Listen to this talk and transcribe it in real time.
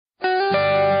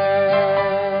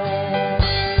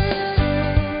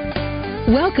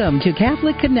Welcome to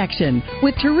Catholic Connection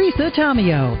with Teresa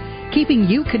Tomeo, keeping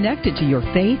you connected to your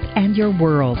faith and your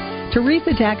world.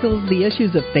 Teresa tackles the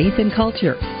issues of faith and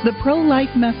culture, the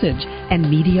pro-life message, and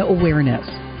media awareness.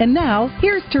 And now,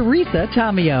 here's Teresa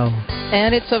Tomeo.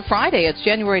 And it's a Friday. It's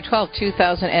January 12,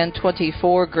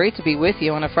 2024. Great to be with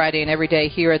you on a Friday and every day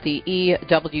here at the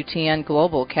EWTN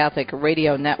Global Catholic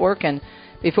Radio Network. And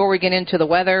before we get into the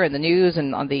weather and the news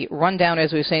and on the rundown,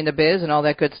 as we say in the biz and all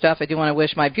that good stuff, I do want to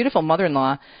wish my beautiful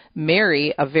mother-in-law,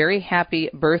 Mary, a very happy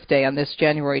birthday on this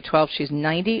January 12th. She's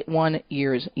 91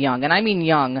 years young. And I mean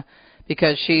young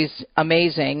because she's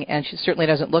amazing, and she certainly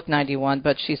doesn't look 91,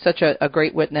 but she's such a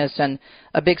great witness and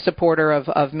a big supporter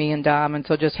of me and Dom. And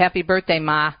so just happy birthday,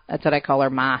 Ma. That's what I call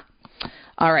her, Ma.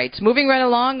 All right, so moving right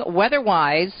along,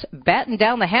 weather-wise, batten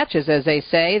down the hatches, as they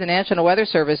say. The National Weather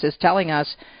Service is telling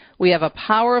us we have a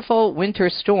powerful winter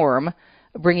storm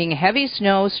bringing heavy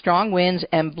snow, strong winds,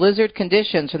 and blizzard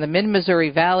conditions from the mid-Missouri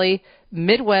Valley,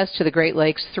 Midwest to the Great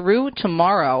Lakes through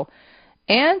tomorrow.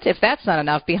 And if that's not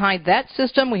enough, behind that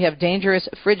system, we have dangerous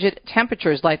frigid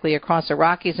temperatures likely across the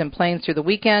Rockies and Plains through the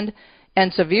weekend,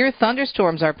 and severe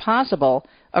thunderstorms are possible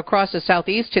across the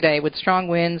southeast today with strong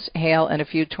winds, hail, and a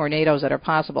few tornadoes that are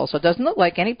possible. So it doesn't look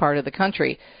like any part of the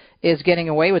country is getting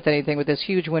away with anything with this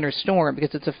huge winter storm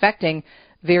because it's affecting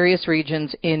various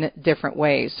regions in different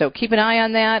ways. So keep an eye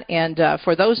on that. And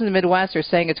for those in the Midwest, they're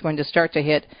saying it's going to start to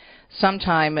hit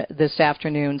sometime this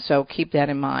afternoon, so keep that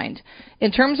in mind.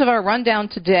 In terms of our rundown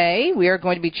today, we are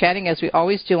going to be chatting, as we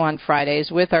always do on Fridays,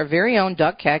 with our very own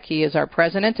Doug Keck. He is our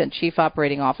president and chief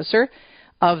operating officer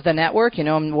of the network. You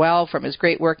know him well from his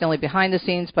great work not only behind the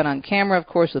scenes but on camera, of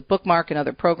course, with Bookmark and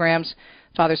other programs,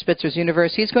 Father Spitzer's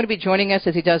Universe. He's going to be joining us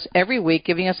as he does every week,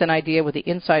 giving us an idea with the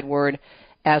inside word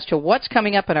as to what's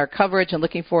coming up in our coverage, and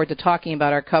looking forward to talking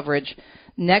about our coverage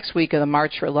next week of the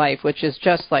March for Life, which is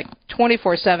just like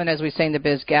 24/7, as we say in the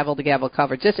biz, gavel-to-gavel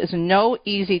coverage. This is no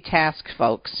easy task,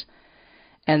 folks,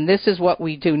 and this is what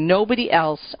we do. Nobody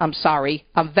else, I'm sorry,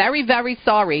 I'm very, very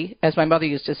sorry, as my mother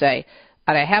used to say,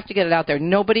 and I have to get it out there,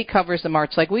 nobody covers the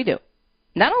March like we do.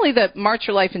 Not only the March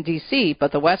for Life in D.C.,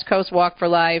 but the West Coast Walk for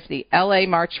Life, the L.A.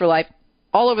 March for Life,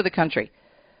 all over the country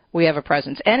we have a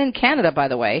presence. And in Canada, by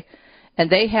the way, and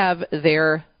they have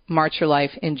their March for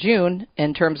Life in June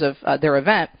in terms of their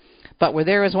event, but we're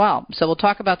there as well. So we'll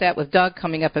talk about that with Doug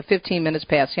coming up at 15 minutes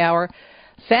past the hour.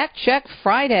 Fact Check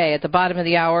Friday at the bottom of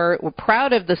the hour. We're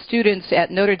proud of the students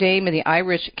at Notre Dame and the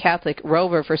Irish Catholic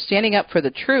Rover for standing up for the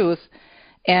truth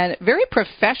and very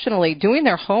professionally doing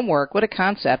their homework, what a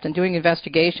concept, and doing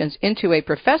investigations into a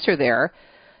professor there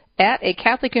at a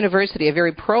Catholic university, a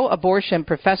very pro-abortion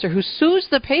professor who sues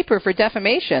the paper for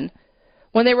defamation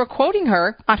when they were quoting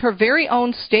her on her very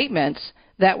own statements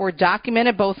that were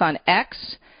documented both on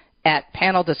X, at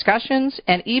panel discussions,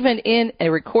 and even in a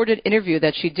recorded interview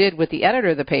that she did with the editor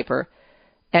of the paper,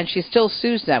 and she still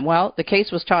sues them. Well, the case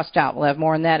was tossed out. We'll have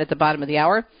more on that at the bottom of the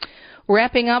hour.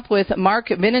 Wrapping up with Mark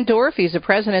Middendorf. He's the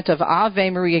president of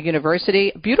Ave Maria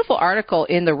University. Beautiful article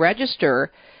in the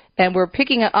Register, and we're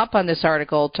picking up on this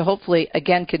article to hopefully,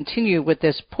 again, continue with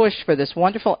this push for this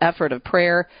wonderful effort of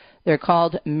prayer. They're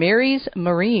called Mary's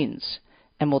Marines,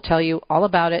 and we'll tell you all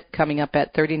about it coming up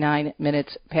at 39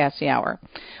 minutes past the hour.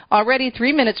 Already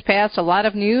 3 minutes past, a lot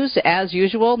of news, as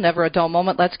usual, never a dull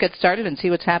moment. Let's get started and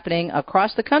see what's happening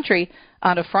across the country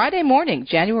on a Friday morning,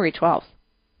 January 12th.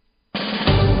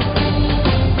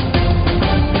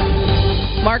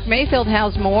 Mark Mayfield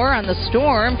has more on the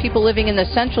storm. People living in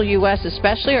the central U.S.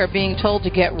 especially are being told to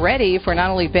get ready for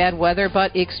not only bad weather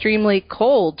but extremely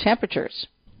cold temperatures.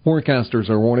 Forecasters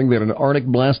are warning that an Arctic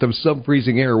blast of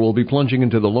sub-freezing air will be plunging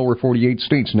into the lower 48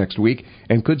 states next week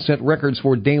and could set records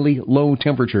for daily low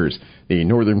temperatures. The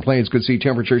northern plains could see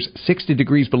temperatures 60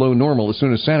 degrees below normal as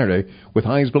soon as Saturday, with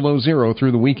highs below zero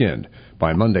through the weekend.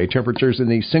 By Monday, temperatures in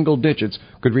the single digits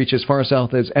could reach as far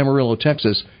south as Amarillo,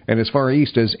 Texas, and as far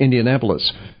east as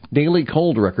Indianapolis. Daily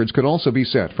cold records could also be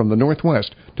set from the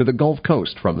northwest to the Gulf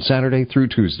Coast from Saturday through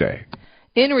Tuesday.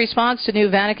 In response to new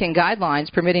Vatican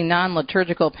guidelines permitting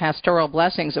non-liturgical pastoral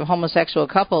blessings of homosexual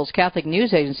couples, Catholic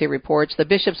News Agency reports the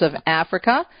bishops of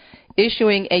Africa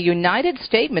issuing a united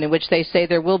statement in which they say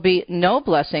there will be no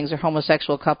blessings of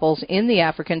homosexual couples in the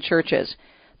African churches.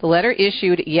 The letter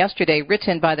issued yesterday,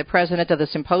 written by the president of the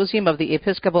Symposium of the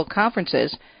Episcopal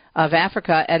Conferences of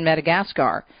Africa and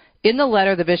Madagascar. In the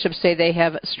letter, the bishops say they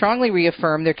have strongly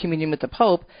reaffirmed their communion with the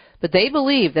Pope, but they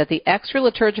believe that the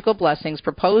extra-liturgical blessings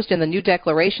proposed in the new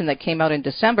declaration that came out in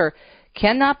December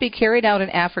cannot be carried out in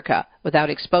Africa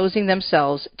without exposing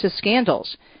themselves to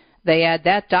scandals. They add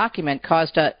that document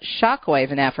caused a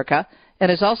shockwave in Africa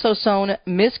and has also sown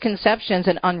misconceptions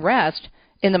and unrest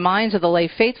in the minds of the lay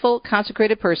faithful,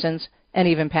 consecrated persons, and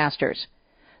even pastors.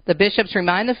 The bishops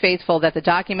remind the faithful that the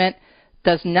document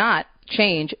does not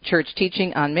change church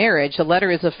teaching on marriage. The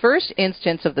letter is the first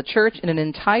instance of the church in an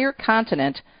entire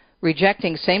continent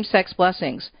rejecting same-sex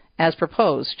blessings as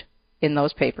proposed in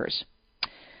those papers.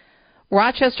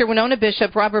 Rochester Winona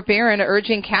Bishop Robert Barron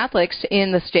urging Catholics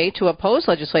in the state to oppose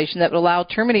legislation that would allow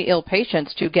terminally ill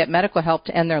patients to get medical help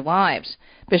to end their lives.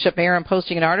 Bishop Barron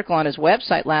posting an article on his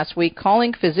website last week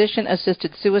calling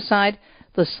physician-assisted suicide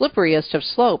the slipperiest of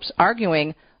slopes,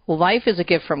 arguing life is a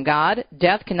gift from God.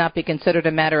 Death cannot be considered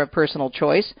a matter of personal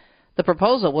choice. The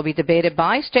proposal will be debated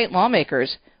by state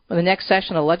lawmakers when the next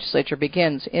session of the legislature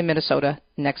begins in Minnesota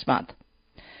next month.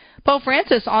 Pope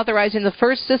Francis authorizing the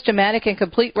first systematic and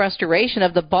complete restoration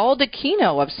of the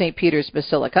baldacchino of St. Peter's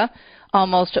Basilica,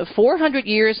 almost 400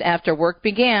 years after work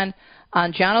began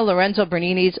on Gianni Lorenzo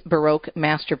Bernini's Baroque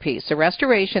masterpiece. The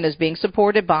restoration is being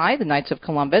supported by the Knights of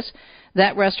Columbus.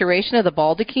 That restoration of the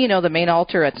baldacchino, the main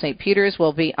altar at St. Peter's,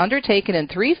 will be undertaken in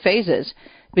 3 phases,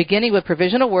 beginning with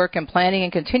provisional work and planning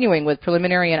and continuing with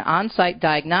preliminary and on-site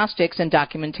diagnostics and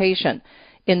documentation.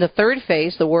 In the 3rd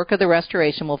phase, the work of the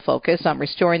restoration will focus on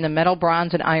restoring the metal,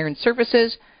 bronze, and iron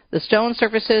surfaces, the stone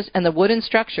surfaces, and the wooden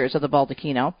structures of the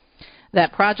baldacchino.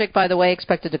 That project, by the way,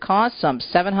 expected to cost some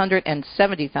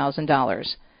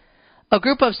 $770,000. A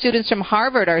group of students from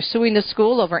Harvard are suing the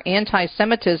school over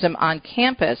anti-Semitism on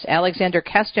campus. Alexander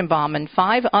Kestenbaum and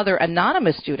 5 other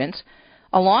anonymous students,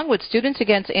 along with Students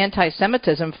Against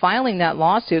Anti-Semitism, filing that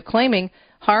lawsuit claiming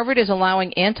Harvard is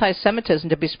allowing anti-Semitism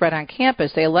to be spread on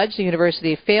campus. They allege the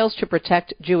university fails to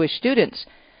protect Jewish students.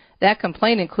 That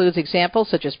complaint includes examples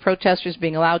such as protesters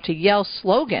being allowed to yell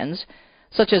slogans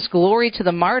such as "Glory to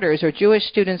the Martyrs," or Jewish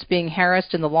students being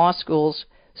harassed in the law school's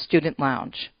student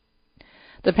lounge.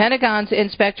 The Pentagon's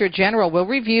Inspector General will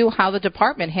review how the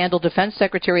department handled Defense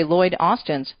Secretary Lloyd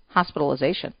Austin's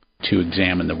hospitalization. To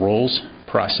examine the roles,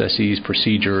 processes,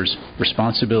 procedures,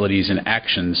 responsibilities, and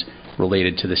actions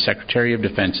related to the Secretary of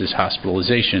Defense's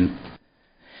hospitalization.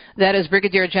 That is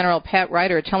Brigadier General Pat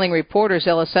Ryder telling reporters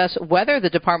they'll assess whether the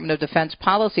Department of Defense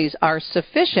policies are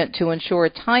sufficient to ensure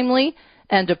timely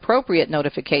and appropriate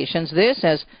notifications. This,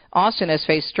 as Austin has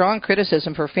faced strong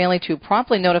criticism for failing to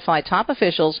promptly notify top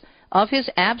officials of his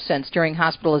absence during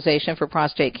hospitalization for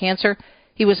prostate cancer.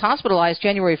 He was hospitalized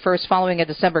January 1st following a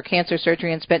December cancer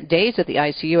surgery and spent days at the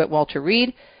ICU at Walter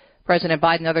Reed. President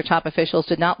Biden and other top officials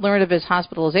did not learn of his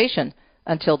hospitalization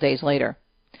until days later.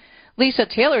 Lisa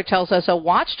Taylor tells us a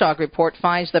watchdog report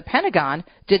finds the Pentagon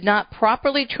did not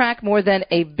properly track more than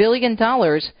 $1 billion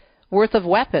worth of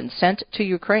weapons sent to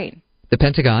Ukraine. The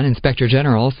Pentagon Inspector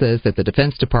General says that the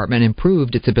Defense Department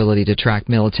improved its ability to track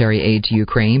military aid to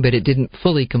Ukraine, but it didn't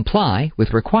fully comply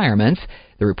with requirements.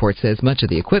 The report says much of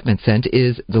the equipment sent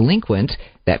is delinquent.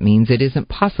 That means it isn't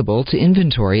possible to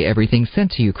inventory everything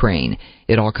sent to Ukraine.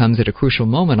 It all comes at a crucial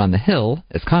moment on the Hill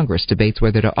as Congress debates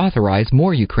whether to authorize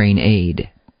more Ukraine aid.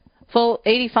 Full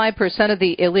 85% of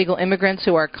the illegal immigrants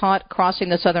who are caught crossing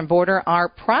the southern border are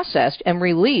processed and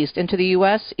released into the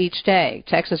U.S. each day.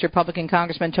 Texas Republican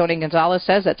Congressman Tony Gonzalez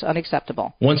says that's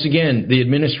unacceptable. Once again, the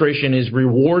administration is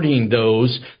rewarding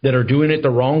those that are doing it the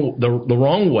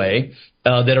wrong way,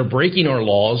 that are breaking our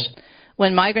laws.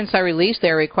 When migrants are released, they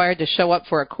are required to show up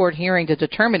for a court hearing to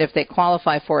determine if they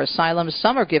qualify for asylum.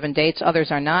 Some are given dates,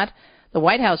 others are not. The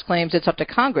White House claims it's up to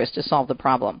Congress to solve the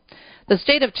problem. The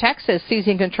state of Texas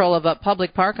seizing control of a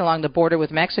public park along the border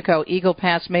with Mexico. Eagle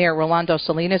Pass Mayor Rolando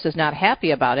Salinas is not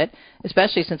happy about it,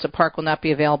 especially since the park will not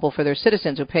be available for their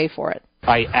citizens who pay for it.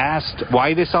 I asked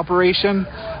why this operation.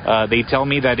 They tell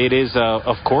me that it is,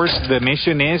 of course, the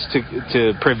mission is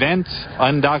to prevent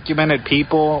undocumented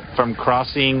people from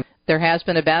crossing. There has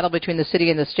been a battle between the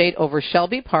city and the state over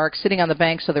Shelby Park, sitting on the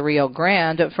banks of the Rio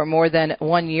Grande. For more than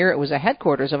 1 year, it was a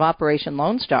headquarters of Operation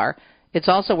Lone Star. It's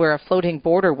also where a floating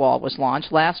border wall was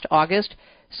launched. Last August,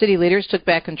 city leaders took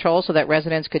back control so that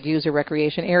residents could use their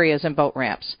recreation areas and boat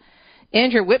ramps.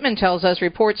 Andrew Whitman tells us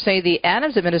reports say the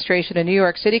Adams administration in New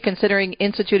York City considering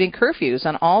instituting curfews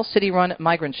on all city-run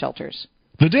migrant shelters.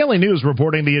 The Daily News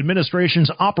reporting the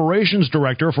administration's operations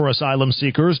director for asylum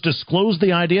seekers disclosed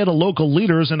the idea to local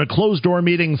leaders in a closed-door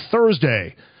meeting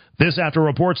Thursday. This after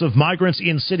reports of migrants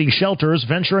in city shelters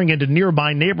venturing into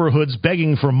nearby neighborhoods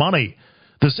begging for money.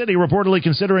 The city reportedly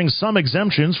considering some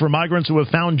exemptions for migrants who have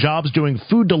found jobs doing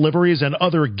food deliveries and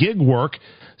other gig work.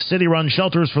 City-run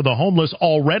shelters for the homeless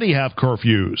already have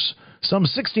curfews. Some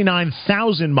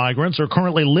 69,000 migrants are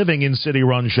currently living in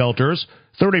city-run shelters.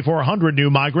 3,400 new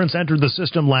migrants entered the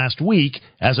system last week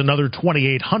as another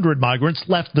 2,800 migrants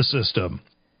left the system.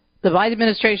 The Biden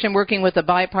administration working with a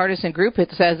bipartisan group,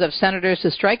 it says, of senators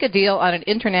to strike a deal on an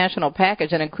international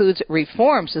package that includes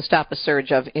reforms to stop a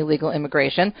surge of illegal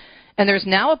immigration. And there's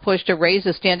now a push to raise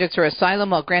the standards for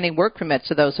asylum while granting work permits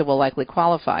to those who will likely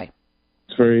qualify.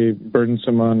 It's very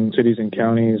burdensome on cities and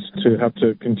counties to have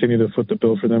to continue to foot the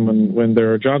bill for them when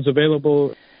there are jobs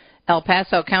available. El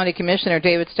Paso County Commissioner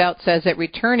David Stout says that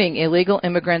returning illegal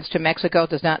immigrants to Mexico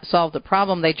does not solve the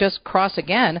problem. They just cross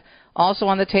again. Also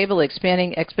on the table,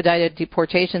 expanding expedited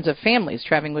deportations of families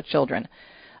traveling with children.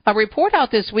 A report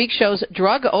out this week shows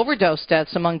drug overdose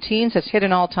deaths among teens has hit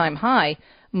an all-time high.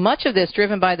 Much of this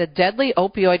driven by the deadly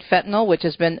opioid fentanyl, which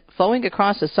has been flowing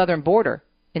across the southern border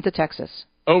into Texas.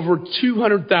 Over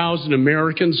 200,000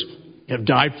 Americans have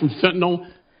died from fentanyl.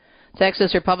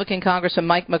 Texas Republican Congressman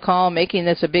Mike McCall making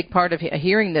this a big part of a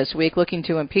hearing this week, looking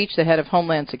to impeach the head of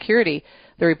Homeland Security.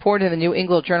 The report in the New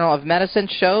England Journal of Medicine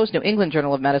shows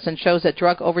that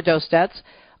drug overdose deaths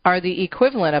are the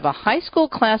equivalent of a high school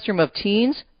classroom of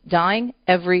teens dying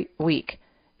every week.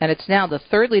 And it's now the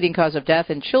third leading cause of death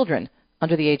in children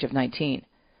under the age of 19.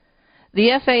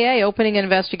 The FAA opening an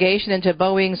investigation into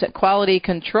Boeing's quality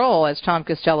control, as Tom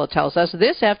Costello tells us.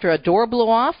 This after a door blew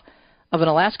off of an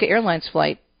Alaska Airlines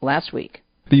flight last week.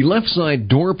 The left side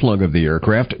door plug of the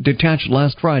aircraft detached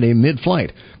last Friday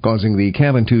mid-flight, causing the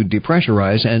cabin to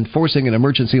depressurize and forcing an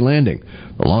emergency landing.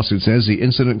 The lawsuit says the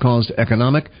incident caused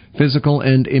economic, physical,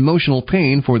 and emotional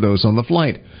pain for those on the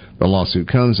flight. The lawsuit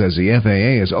comes as the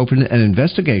FAA has opened an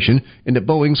investigation into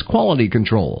Boeing's quality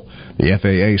control. The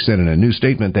FAA said in a new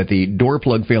statement that the door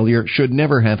plug failure should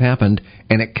never have happened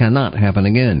and it cannot happen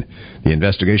again. The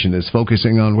investigation is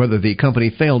focusing on whether the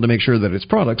company failed to make sure that its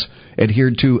products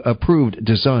adhered to approved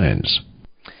designs.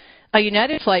 A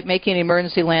United flight making an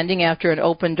emergency landing after an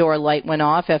open door light went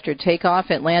off. After takeoff,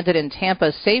 it landed in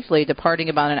Tampa safely, departing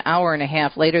about an hour and a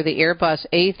half later. The Airbus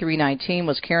A319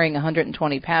 was carrying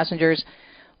 120 passengers,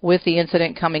 with the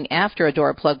incident coming after a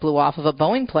door plug blew off of a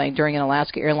Boeing plane during an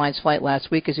Alaska Airlines flight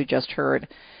last week, as you just heard.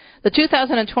 The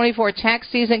 2024 tax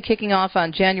season kicking off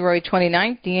on January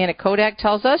 29th. Deanna Kodak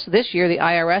tells us this year the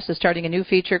IRS is starting a new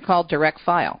feature called Direct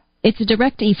File. It's a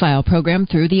direct e-file program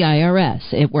through the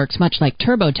IRS. It works much like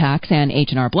TurboTax and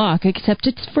H&R Block, except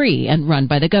it's free and run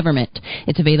by the government.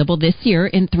 It's available this year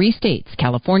in 3 states,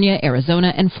 California,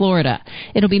 Arizona, and Florida.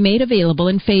 It'll be made available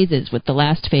in phases, with the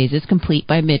last phases complete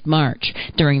by mid-March.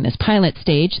 During this pilot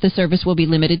stage, the service will be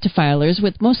limited to filers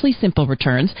with mostly simple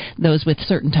returns, those with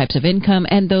certain types of income,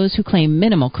 and those who claim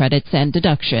minimal credits and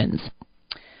deductions.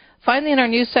 Finally, in our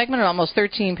news segment, at almost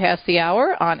 13 past the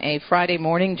hour on a Friday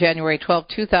morning, January 12,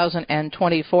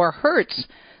 2024, Hertz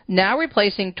now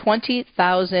replacing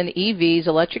 20,000 EVs,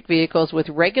 electric vehicles, with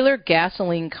regular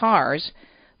gasoline cars.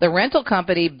 The rental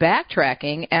company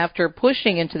backtracking after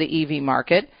pushing into the EV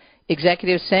market.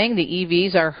 Executives saying the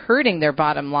EVs are hurting their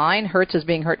bottom line. Hertz is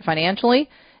being hurt financially,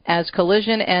 as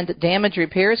collision and damage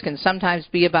repairs can sometimes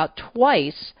be about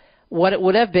twice what it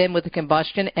would have been with a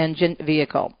combustion engine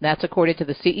vehicle. That's according to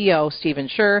the CEO, Stephen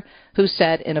Scher, who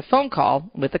said in a phone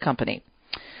call with the company.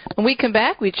 When we come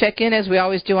back, we check in, as we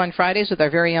always do on Fridays, with our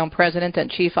very own President and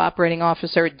Chief Operating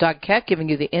Officer, Doug Keck, giving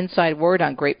you the inside word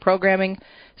on great programming,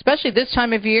 especially this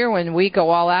time of year when we go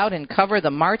all out and cover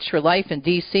the March for Life in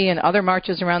D.C. and other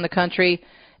marches around the country,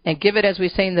 and give it, as we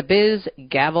say in the biz,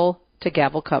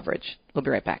 gavel-to-gavel coverage. We'll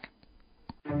be right back.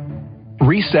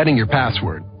 Resetting your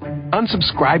password,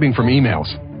 unsubscribing from emails,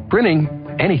 printing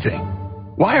anything.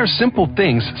 Why are simple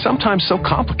things sometimes so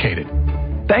complicated?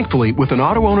 Thankfully, with an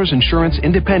auto owner's insurance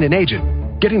independent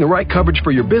agent, getting the right coverage for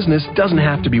your business doesn't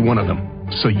have to be one of them,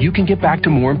 so you can get back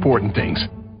to more important things,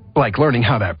 like learning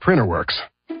how that printer works.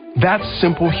 That's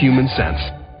simple human sense.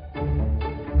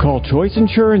 Call Choice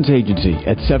Insurance Agency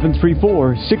at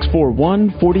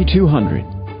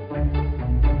 734-641-4200.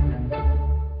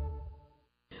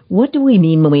 What do we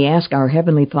mean when we ask our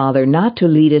Heavenly Father not to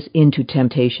lead us into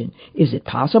temptation? Is it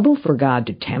possible for God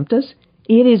to tempt us?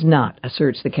 It is not,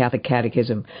 asserts the Catholic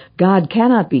Catechism. God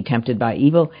cannot be tempted by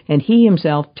evil, and He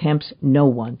Himself tempts no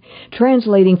one.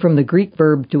 Translating from the Greek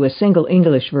verb to a single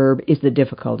English verb is the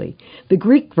difficulty. The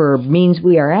Greek verb means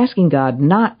we are asking God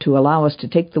not to allow us to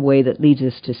take the way that leads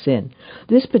us to sin.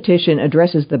 This petition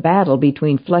addresses the battle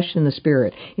between flesh and the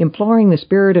Spirit, imploring the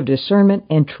Spirit of discernment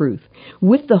and truth.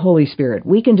 With the Holy Spirit,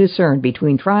 we can discern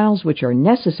between trials which are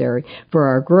necessary for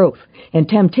our growth and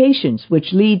temptations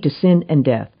which lead to sin and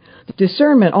death.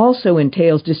 Discernment also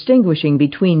entails distinguishing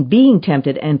between being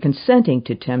tempted and consenting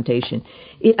to temptation.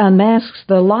 It unmasks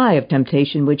the lie of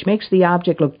temptation, which makes the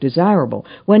object look desirable,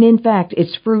 when in fact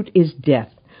its fruit is death.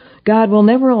 God will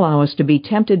never allow us to be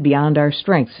tempted beyond our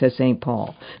strength, says St.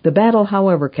 Paul. The battle,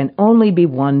 however, can only be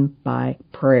won by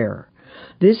prayer.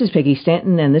 This is Peggy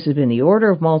Stanton, and this has been the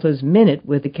Order of Malta's Minute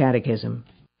with the Catechism.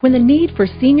 When the need for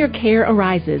senior care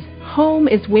arises, home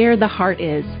is where the heart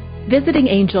is. Visiting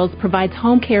Angels provides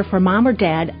home care for mom or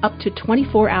dad up to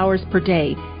 24 hours per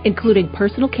day, including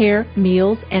personal care,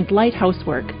 meals, and light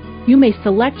housework. You may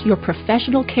select your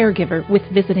professional caregiver with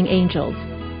Visiting Angels.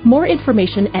 More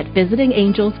information at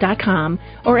visitingangels.com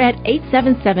or at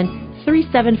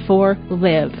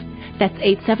 877-374-LIVE. That's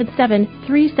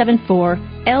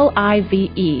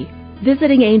 877-374-LIVE.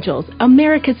 Visiting Angels,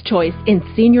 America's choice in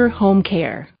senior home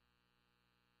care.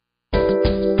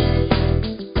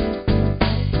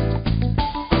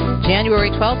 January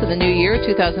 12th of the new year,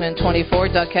 2024.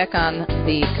 Doug Keck on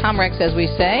the Comrex, as we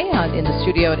say, in the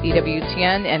studio at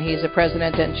EWTN, and he's the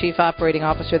president and chief operating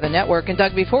officer of the network. And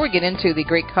Doug, before we get into the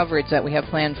great coverage that we have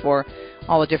planned for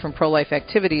all the different pro-life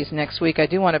activities next week, I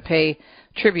do want to pay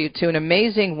tribute to an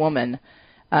amazing woman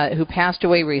who passed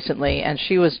away recently, and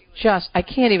she was just, I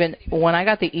can't even, when I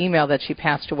got the email that she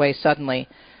passed away suddenly,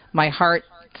 my heart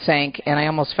sank, and I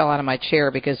almost fell out of my chair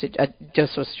because it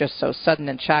just was just so sudden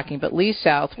and shocking. But Lee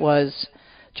South was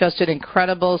just an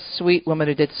incredible, sweet woman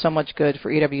who did so much good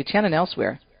for EWTN and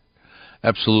elsewhere.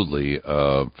 Absolutely.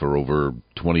 For over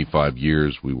 25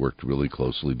 years, we worked really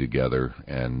closely together,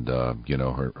 and,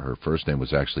 her first name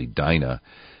was actually Dinah.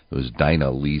 It was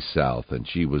Dinah Lee South, and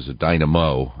she was a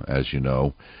dynamo, as you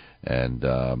know, and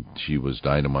she was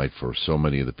dynamite for so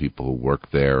many of the people who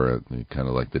worked there, kind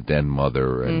of like the den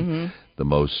mother, and the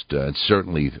most, and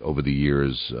certainly over the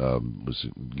years was,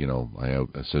 I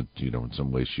said, in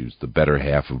some ways she was the better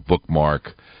half of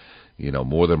Bookmark.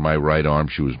 More than my right arm,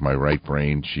 she was my right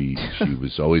brain. She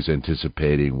was always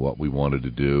anticipating what we wanted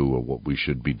to do or what we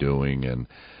should be doing, and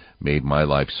made my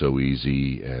life so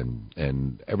easy,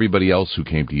 and everybody else who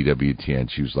came to EWTN,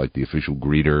 she was like the official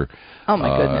greeter. Oh,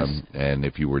 my goodness. And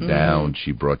if you were down,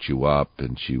 she brought you up,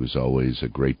 and she was always a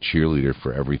great cheerleader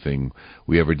for everything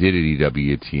we ever did at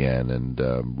EWTN, and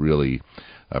really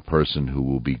a person who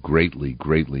will be greatly,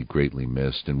 greatly, greatly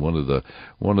missed, and one of the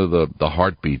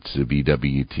heartbeats of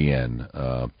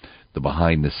EWTN, the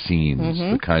behind the scenes,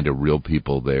 the kind of real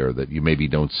people there that you maybe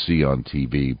don't see on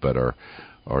TV, but are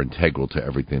integral to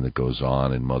everything that goes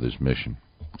on in Mother's mission.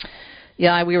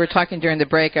 Yeah, we were talking during the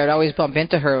break. I would always bump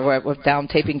into her down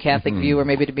taping Catholic View, or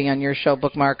maybe to be on your show,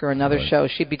 Bookmark, or another show.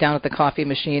 She'd be down at the coffee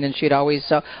machine, and she'd always,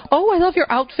 I love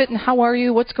your outfit, and how are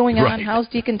you? What's going on? Right. How's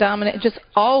Deacon Dominic? Just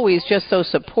always just so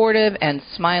supportive and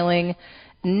smiling.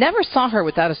 Never saw her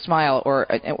without a smile or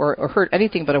heard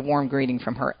anything but a warm greeting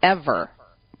from her, ever.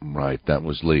 Right, that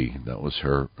was Lee. That was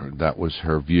her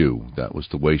view. That was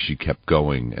the way she kept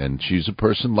going. And she's a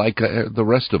person like the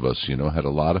rest of us,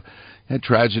 had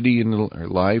tragedy in her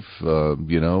life,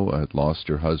 had lost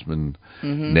her husband,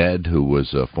 Ned, who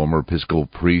was a former Episcopal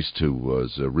priest, who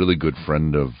was a really good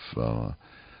friend of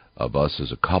us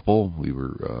as a couple. We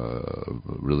were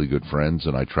really good friends,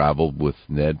 and I traveled with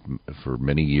Ned for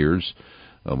many years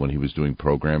when he was doing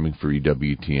programming for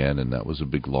EWTN, and that was a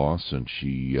big loss. And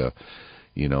she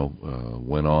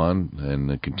went on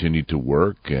and continued to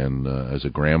work, and as a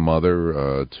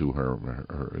grandmother to her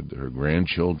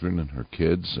grandchildren and her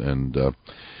kids, and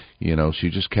she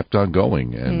just kept on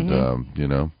going, and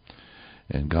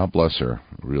and God bless her,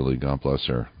 really, God bless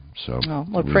her. So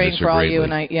we're praying for all you,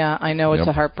 and I know it's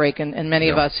a heartbreak, and many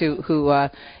of us who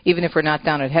even if we're not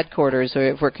down at headquarters or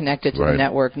if we're connected to the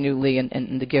network, knew Lee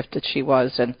and the gift that she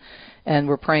was, and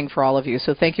we're praying for all of you.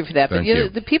 So thank you for that. Thank you.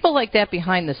 The people like that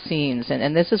behind the scenes,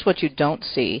 and this is what you don't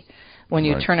see when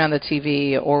you turn on the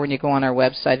TV or when you go on our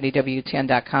website at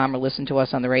EWTN.com or listen to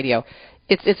us on the radio.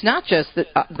 It's not just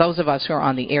those of us who are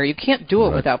on the air. You can't do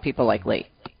it without people like Lee.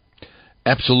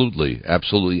 Absolutely,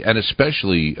 absolutely. And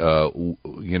especially,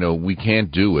 we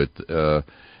can't do it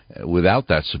without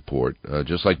that support,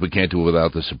 just like we can't do it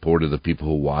without the support of the people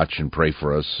who watch and pray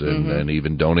for us and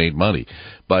even donate money.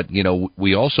 But,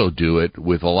 we also do it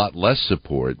with a lot less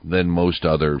support than most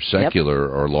other secular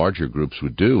or larger groups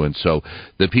would do. And so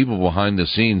the people behind the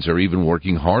scenes are even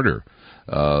working harder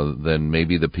than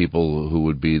maybe the people who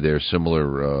would be their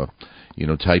similar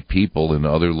type people in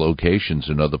other locations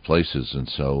and other places. And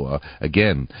so,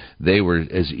 again, they were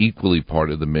as equally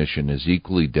part of the mission, as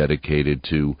equally dedicated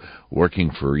to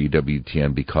working for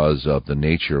EWTN because of the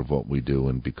nature of what we do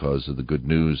and because of the good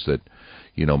news that,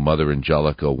 Mother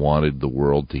Angelica wanted the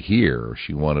world to hear.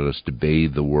 She wanted us to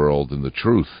bathe the world in the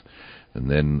truth.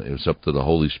 And then it was up to the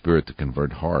Holy Spirit to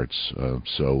convert hearts.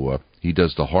 So he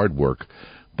does the hard work.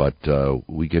 But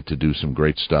we get to do some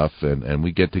great stuff, and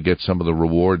we get to get some of the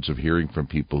rewards of hearing from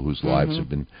people whose lives have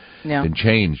been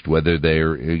changed, whether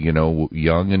they're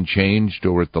young and changed,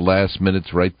 or at the last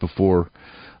minutes right before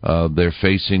they're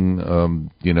facing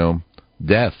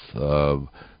death.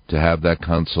 To have that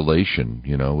consolation,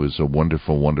 is a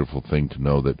wonderful, wonderful thing to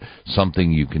know that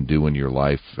something you can do in your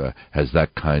life has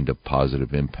that kind of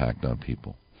positive impact on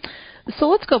people. So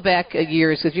let's go back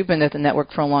years, because you've been at the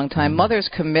network for a long time. Mother's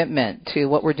commitment to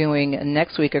what we're doing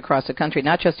next week across the country,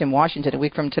 not just in Washington. A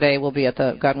week from today, we'll be at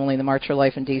the, God willing, the March for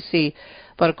Life in D.C.,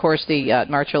 but, of course, the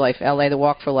March for Life L.A., the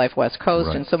Walk for Life West Coast,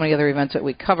 right, and so many other events that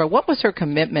we cover. What was her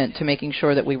commitment to making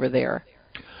sure that we were there?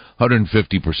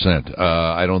 150%.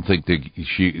 I don't think that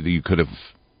you could have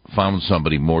found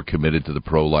somebody more committed to the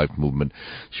pro-life movement.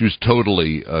 She was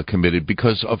totally committed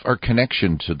because of our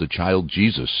connection to the child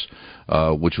Jesus,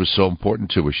 which was so important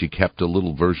to her. She kept a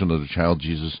little version of the child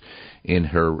Jesus in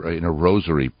her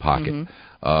rosary pocket. Mm-hmm.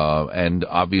 And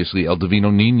obviously El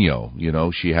Divino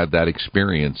Niño, she had that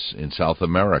experience in South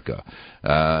America,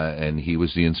 and he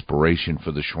was the inspiration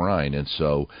for the shrine. And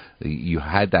so you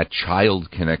had that child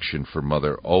connection for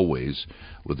Mother always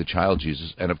with the child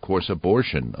Jesus, and of course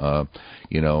abortion,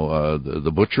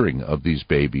 the butchering of these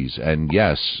babies. And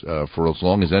yes, for as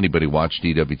long as anybody watched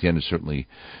EWTN, and certainly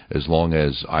as long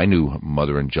as I knew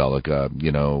Mother Angelica,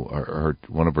 her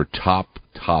one of her top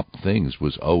things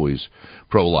was always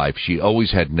pro-life. She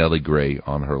always had Nellie Gray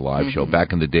on her live show.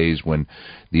 Back in the days when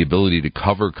the ability to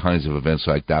cover kinds of events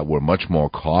like that were much more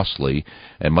costly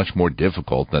and much more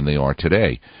difficult than they are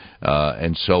today.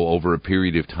 And so over a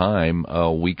period of time,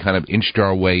 we kind of inched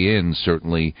our way in.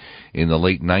 Certainly in the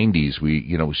late 90s,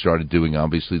 we started doing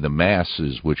obviously the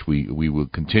masses, which we will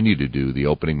continue to do, the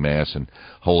opening mass and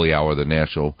Holy Hour, the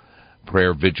National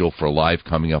Prayer Vigil for Life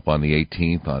coming up on the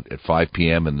 18th at 5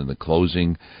 p.m., and then the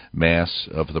closing mass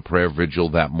of the prayer vigil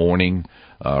that morning,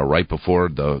 right before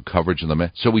the coverage of the mass.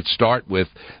 So we'd start with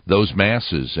those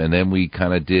masses, and then we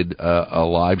kind of did a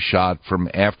live shot from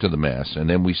after the mass, and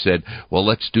then we said, well,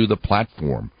 let's do the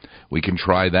platform. We can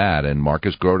try that, and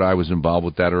Marcus Grodi was involved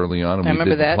with that early on, and I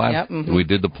remember that. Yep. Mm-hmm. We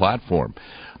did the platform.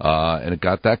 And it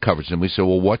got that coverage. And we said,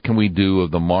 well, what can we do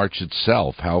of the march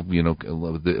itself? How,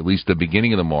 at least the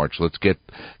beginning of the march, let's get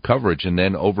coverage. And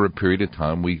then over a period of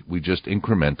time, we just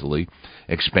incrementally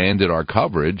expanded our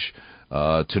coverage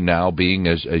to now being,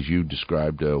 as you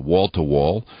described, wall to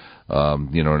wall,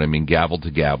 gavel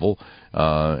to gavel,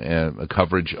 and a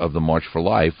coverage of the March for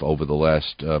Life over the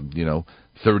last,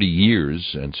 30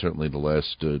 years, and certainly the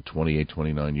last 28,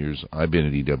 29 years I've been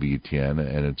at EWTN,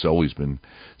 and it's always been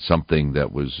something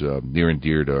that was near and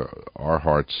dear to our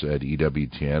hearts at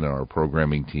EWTN, our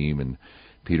programming team, and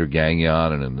Peter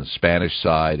Gagnon, and on the Spanish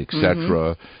side,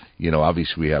 etc.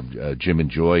 Obviously we have Jim and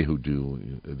Joy, who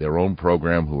do their own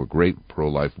program, who are great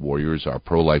pro-life warriors. Our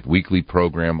Pro-Life Weekly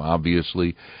program,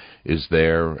 obviously, is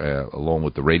there, along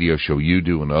with the radio show you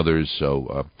do and others.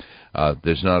 So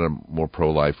there's not a more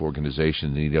pro-life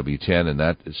organization than EWTN, and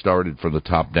that started from the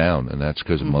top down, and that's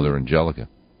because of Mother Angelica.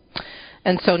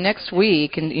 And so next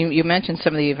week, and you mentioned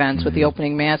some of the events with the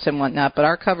opening mass and whatnot, but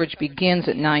our coverage begins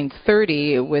at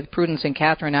 9:30 with Prudence and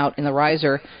Catherine out in the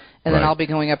riser, and then I'll be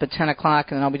going up at 10 o'clock,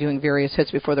 and then I'll be doing various hits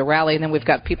before the rally. And then we've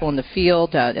got people in the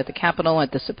field at the Capitol,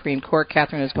 at the Supreme Court.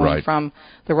 Catherine is going from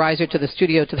the riser to the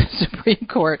studio to the Supreme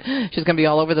Court. She's going to be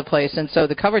all over the place. And so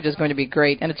the coverage is going to be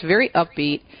great, and it's very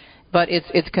upbeat. But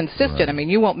it's consistent. Right. I mean,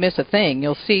 you won't miss a thing.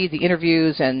 You'll see the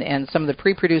interviews and some of the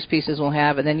pre-produced pieces we'll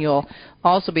have, and then you'll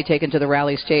also be taken to the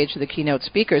rally stage to the keynote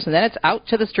speakers, and then it's out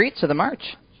to the streets of the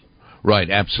march. Right,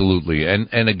 absolutely. And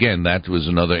again, that was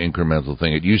another incremental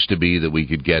thing. It used to be that we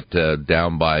could get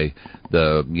down by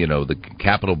the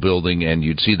Capitol building, and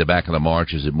you'd see the back of the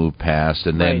march as it moved past.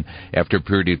 And then after a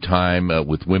period of time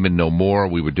with Women No More,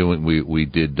 we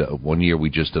did 1 year we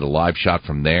just did a live shot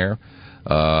from there.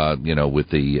 With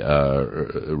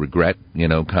the regret,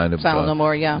 kind of Silent No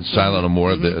More, Silent No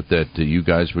More that you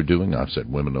guys were doing. I've said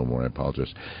Women No More. I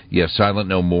apologize. Yes, Silent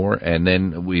No More, and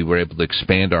then we were able to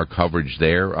expand our coverage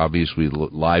there. Obviously,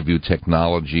 live view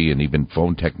technology and even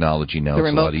phone technology now. The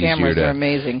remote it's a lot cameras easier to are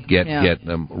amazing. Get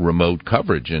remote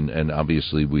coverage, and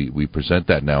obviously we present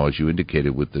that now, as you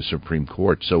indicated, with the Supreme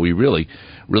Court. So we really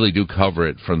do cover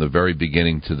it from the very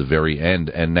beginning to the very end.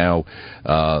 And now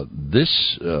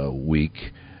this week.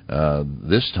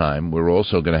 This time, we're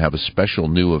also going to have a special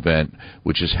new event,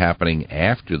 which is happening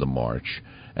after the march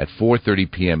at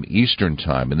 4:30 p.m. Eastern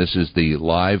Time, and this is the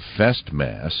Live Fest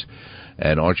Mass.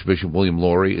 And Archbishop William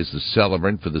Laurie is the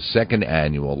celebrant for the second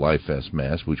annual Live Fest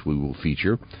Mass, which we will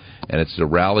feature. And it's the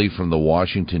rally from the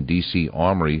Washington, D.C.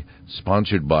 Armory,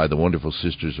 sponsored by the wonderful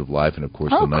Sisters of Life and, of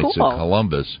course, the Knights of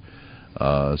Columbus.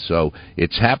 So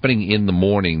it's happening in the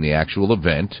morning, the actual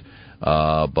event.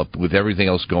 But with everything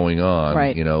else going on,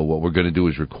 right. What we're going to do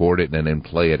is record it and then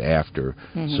play it after,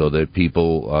 so that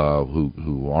people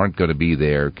who aren't going to be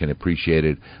there can appreciate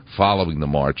it following the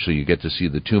march. So you get to see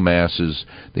the two masses,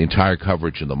 the entire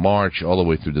coverage of the march, all the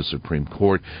way through the Supreme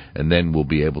Court, and then we'll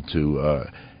be able to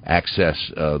access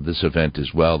this event as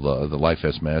well, the Life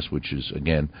as Mass, which is,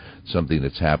 again, something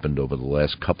that's happened over the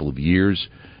last couple of years.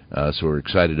 So we're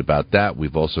excited about that.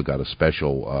 We've also got a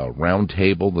special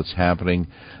roundtable that's happening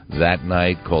that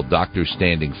night called Doctors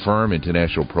Standing Firm,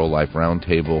 International Pro-Life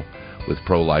Roundtable with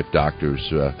pro-life doctors.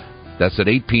 That's at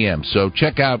 8 p.m. So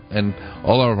check out and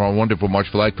all of our wonderful March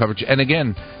for Life coverage. And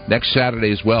again, next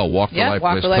Saturday as well, Walk for Life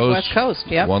Walk West for Life Coast. West Coast.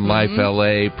 Yep. One Life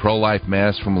LA, Pro-Life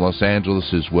Mass from Los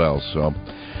Angeles as well. So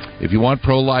if you want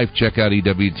pro-life, check out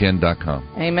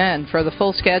EWTN.com. Amen. For the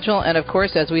full schedule and, of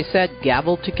course, as we said,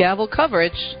 gavel-to-gavel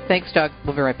coverage. Thanks, Doug.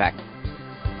 We'll be right back.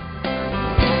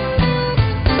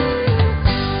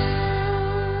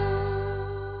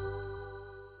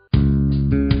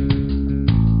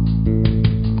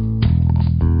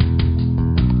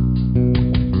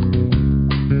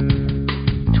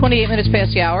 28 minutes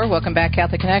past the hour. Welcome back,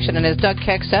 Catholic Connection. And as Doug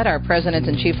Keck said, our President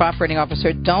and Chief Operating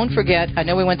Officer, don't forget, I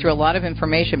know we went through a lot of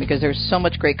information because there's so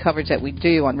much great coverage that we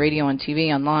do on radio and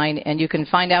TV online, and you can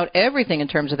find out everything in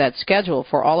terms of that schedule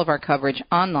for all of our coverage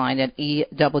online at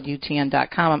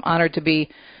EWTN.com. I'm honored to be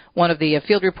one of the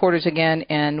field reporters again,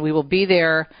 and we will be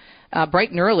there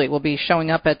bright and early. We'll be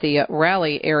showing up at the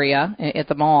rally area at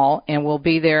the mall, and we'll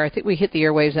be there. I think we hit the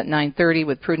airwaves at 9:30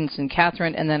 with Prudence and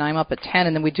Catherine, and then I'm up at 10,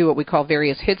 and then we do what we call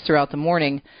various hits throughout the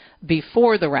morning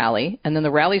before the rally. And then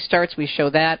the rally starts. We show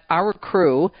that. Our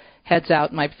crew heads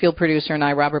out. My field producer and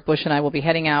I, Robert Bush, and I will be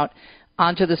heading out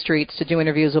onto the streets to do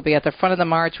interviews. We'll be at the front of the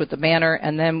march with the banner,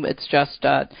 and then it's just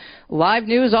live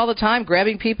news all the time,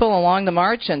 grabbing people along the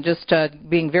march and just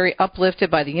being very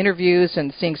uplifted by the interviews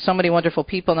and seeing so many wonderful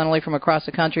people, not only from across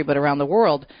the country but around the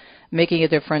world, making a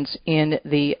difference in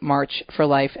the March for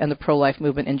Life and the pro-life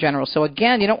movement in general. So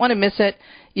again, you don't want to miss it.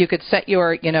 You could set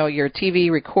your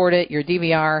TV, record it, your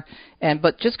DVR,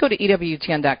 but just go to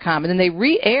EWTN.com, and then they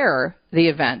re-air the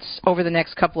events over the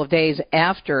next couple of days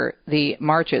after the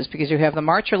marches, because you have the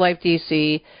March for Life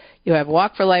DC, you have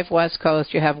Walk for Life West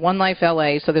Coast, you have One Life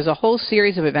LA, so there's a whole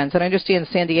series of events. And I understand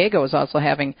San Diego is also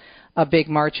having a big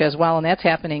march as well, and that's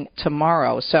happening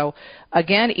tomorrow. So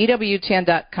again,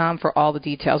 EWTN.com for all the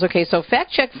details. Okay, so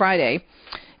Fact Check Friday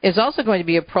is also going to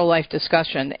be a pro-life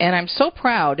discussion, and I'm so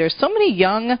proud. There's so many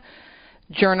young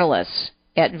journalists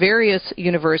at various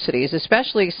universities,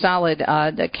 especially solid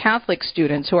the Catholic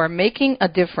students, who are making a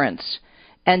difference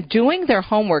and doing their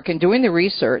homework and doing the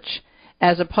research,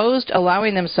 as opposed to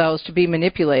allowing themselves to be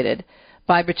manipulated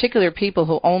by particular people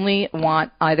who only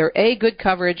want either A, good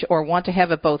coverage, or want to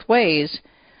have it both ways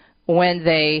when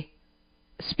they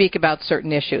speak about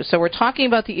certain issues. So we're talking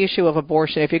about the issue of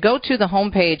abortion. If you go to the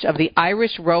homepage of the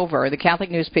Irish Rover, the Catholic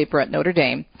newspaper at Notre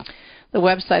Dame, the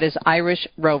website is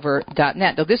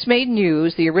irishrover.net. Now, this made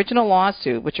news. The original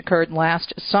lawsuit, which occurred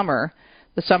last summer,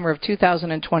 the summer of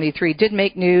 2023, did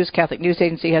make news. Catholic News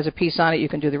Agency has a piece on it. You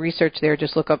can do the research there.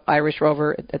 Just look up Irish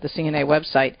Rover at the CNA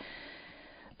website.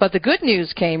 But the good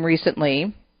news came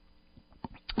recently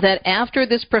that after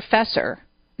this professor,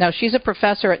 now she's a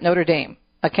professor at Notre Dame,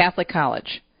 a Catholic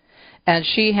college, and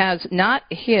she's not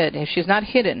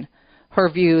hidden her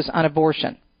views on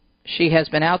abortion. She has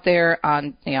been out there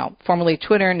on, formerly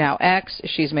Twitter, now X.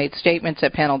 She's made statements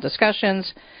at panel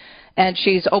discussions, and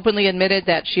she's openly admitted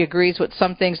that she agrees with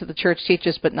some things that the church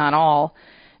teaches, but not all.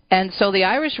 And so the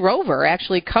Irish Rover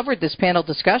actually covered this panel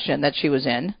discussion that she was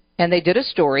in, and they did a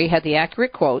story, had the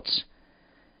accurate quotes,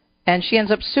 and she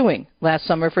ends up suing last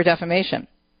summer for defamation.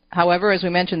 However, as we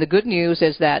mentioned, the good news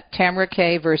is that Tamara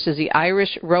Kay versus the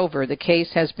Irish Rover, the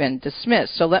case has been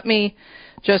dismissed. So let me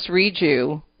just read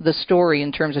you the story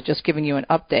in terms of just giving you an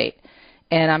update.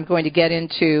 And I'm going to get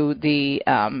into the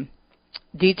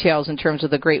details in terms of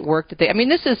the great work that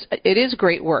it is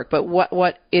great work, but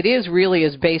what it is really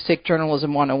is basic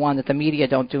journalism 101 that the media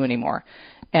don't do anymore.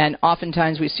 And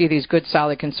oftentimes we see these good,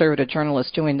 solid, conservative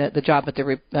journalists doing the job that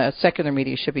the secular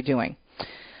media should be doing.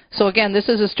 So again, this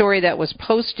is a story that was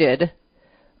posted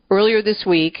earlier this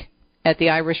week at the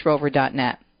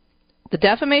irishrover.net. The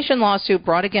defamation lawsuit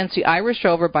brought against the Irish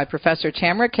Rover by Professor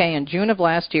Tamara Kay in June of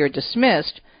last year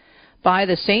dismissed by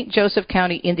the St. Joseph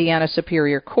County, Indiana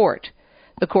Superior Court.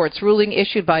 The court's ruling,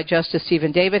 issued by Justice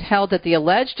Stephen David, held that the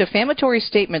alleged defamatory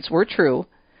statements were true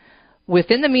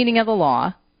within the meaning of the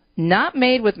law, not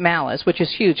made with malice, which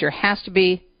is huge. There has to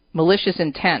be malicious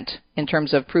intent in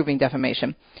terms of proving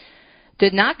defamation.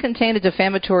 did not contain a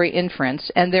defamatory inference,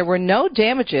 and there were no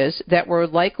damages that were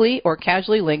likely or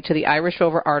causally linked to the Irish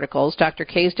Rover articles. Dr.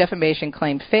 Kay's defamation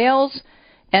claim fails,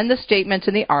 and the statements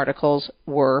in the articles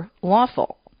were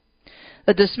lawful.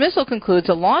 The dismissal concludes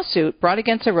a lawsuit brought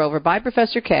against the Rover by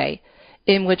Professor Kay,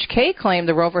 in which Kay claimed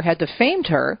the Rover had defamed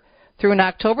her through an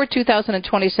October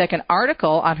 2022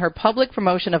 article on her public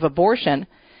promotion of abortion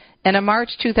and a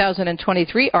March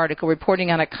 2023 article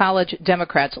reporting on a college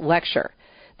Democrat's lecture.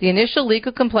 The initial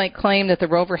legal complaint claimed that the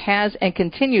Rover has and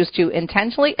continues to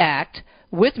intentionally act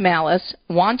with malice,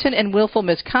 wanton and willful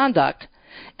misconduct,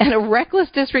 and a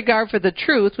reckless disregard for the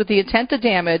truth with the intent to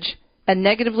damage and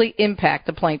negatively impact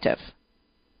the plaintiff.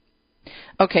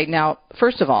 Okay, now,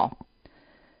 first of all,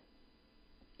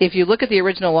 if you look at the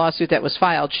original lawsuit that was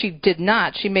filed, she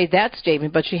made that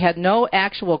statement, but she had no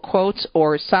actual quotes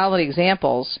or solid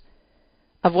examples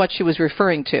of what she was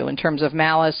referring to in terms of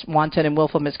malice, wanton, and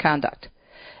willful misconduct.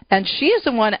 And she is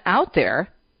the one out there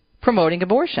promoting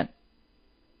abortion.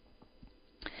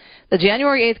 The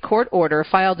January 8th court order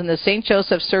filed in the St.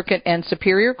 Joseph Circuit and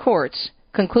Superior Courts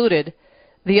concluded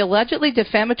the allegedly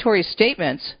defamatory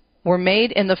statements were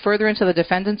made in the furtherance of the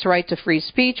defendant's right to free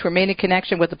speech, were made in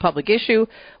connection with the public issue,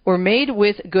 were made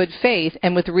with good faith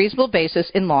and with reasonable basis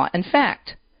in law and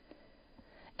fact.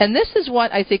 And this is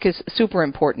what I think is super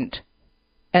important.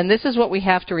 And this is what we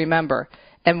have to remember.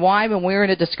 And why, when we're in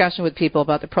a discussion with people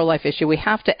about the pro-life issue, we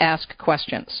have to ask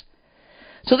questions.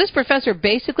 So this professor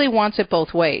basically wants it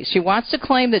both ways. She wants to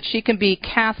claim that she can be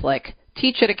Catholic,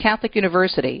 teach at a Catholic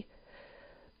university,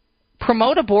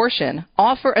 promote abortion,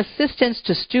 offer assistance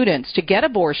to students to get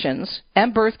abortions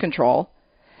and birth control,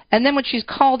 and then when she's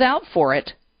called out for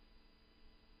it,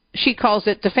 she calls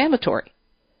it defamatory.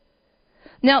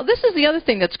 Now, this is the other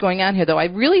thing that's going on here, though. I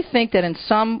really think that in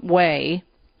some way,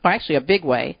 or actually a big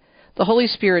way, the Holy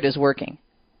Spirit is working.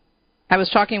 I was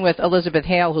talking with Elizabeth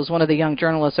Hale, who's one of the young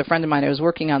journalists, a friend of mine who was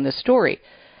working on this story.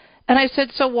 And I said,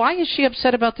 so why is she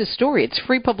upset about this story? It's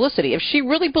free publicity. If she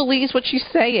really believes what she's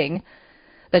saying,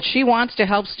 that she wants to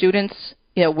help students,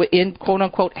 in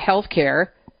quote-unquote health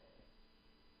care,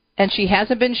 and she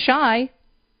hasn't been shy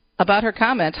about her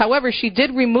comments. However, she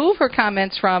did remove her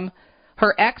comments from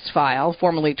her X file,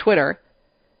 formerly Twitter,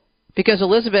 because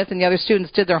Elizabeth and the other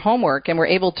students did their homework and were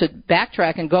able to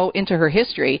backtrack and go into her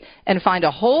history and find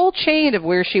a whole chain of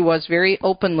where she was very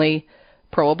openly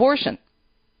pro-abortion.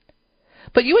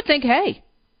 But you would think, hey,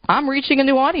 I'm reaching a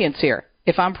new audience here.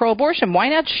 If I'm pro-abortion, why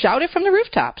not shout it from the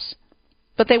rooftops?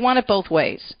 But they want it both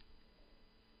ways.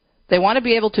 They want to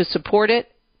be able to support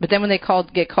it, but then when they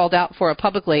get called out for it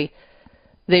publicly,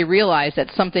 they realize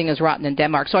that something is rotten in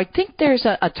Denmark. So I think there's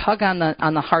a tug on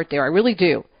the heart there. I really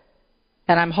do.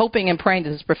 And I'm hoping and praying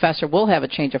that this professor will have a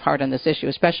change of heart on this issue,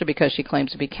 especially because she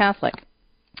claims to be Catholic.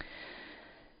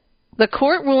 The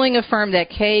court ruling affirmed that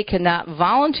Kay cannot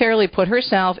voluntarily put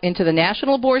herself into the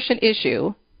national abortion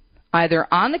issue, either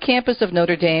on the campus of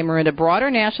Notre Dame or in a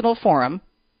broader national forum.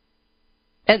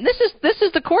 And this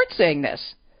is the court saying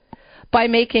this, by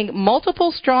making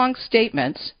multiple strong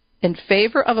statements in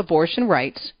favor of abortion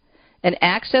rights and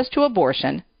access to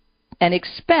abortion, and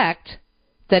expect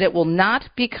that it will not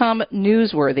become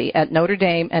newsworthy at Notre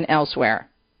Dame and elsewhere.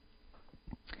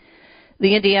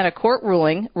 The Indiana court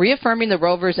ruling, reaffirming the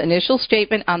Rover's initial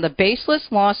statement on the baseless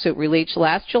lawsuit released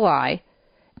last July,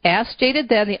 as stated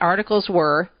then, the articles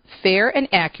were fair and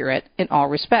accurate in all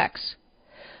respects.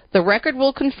 The record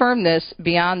will confirm this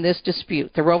beyond this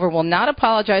dispute. The Rover will not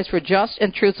apologize for just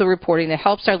and truthful reporting that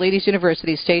helps Our Lady's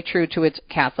University stay true to its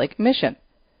Catholic mission.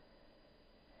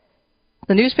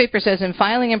 The newspaper says, in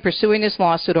filing and pursuing this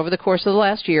lawsuit over the course of the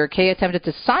last year, Kay attempted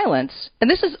to silence,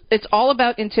 and it's all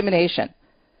about intimidation,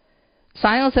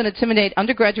 silence and intimidate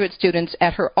undergraduate students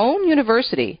at her own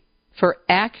university for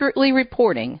accurately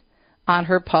reporting on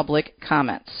her public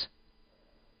comments.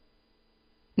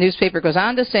 Newspaper goes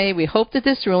on to say, we hope that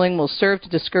this ruling will serve to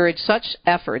discourage such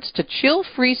efforts to chill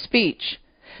free speech.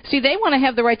 See, they want to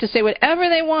have the right to say whatever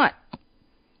they want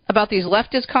about these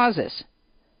leftist causes.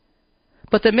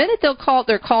 But the minute they're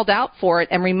called out for it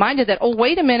and reminded that, oh,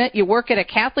 wait a minute, you work at a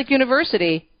Catholic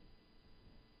university,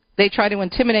 they try to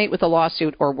intimidate with a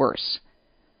lawsuit or worse.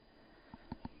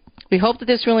 We hope that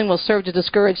this ruling will serve to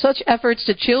discourage such efforts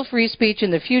to chill free speech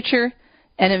in the future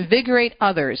and invigorate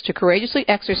others to courageously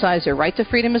exercise their right to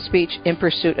freedom of speech in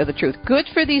pursuit of the truth. Good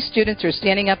for these students who are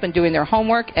standing up and doing their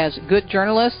homework as good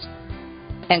journalists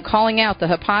and calling out the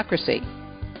hypocrisy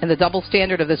and the double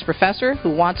standard of this professor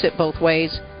who wants it both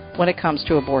ways when it comes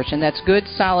to abortion. That's good,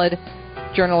 solid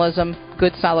journalism,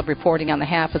 good, solid reporting on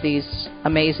behalf of these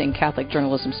amazing Catholic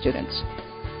journalism students.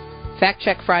 Fact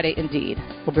Check Friday, indeed.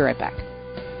 We'll be right back.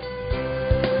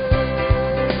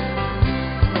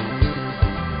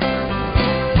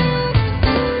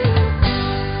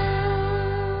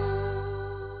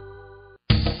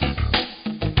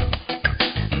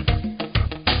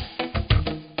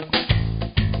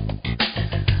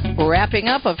 wrapping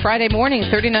up a Friday morning,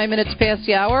 39 minutes past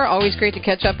the hour. Always great to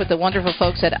catch up with the wonderful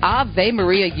folks at Ave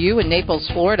Maria U in Naples,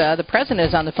 Florida. The president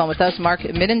is on the phone with us, Mark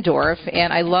Middendorf,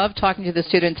 and I love talking to the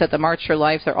students at the March for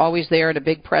Life. They're always there and a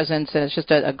big presence, and it's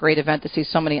just a great event to see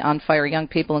so many on-fire young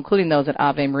people, including those at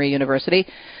Ave Maria University.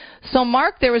 So,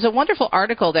 Mark, there was a wonderful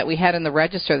article that we had in the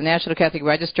Register, the National Catholic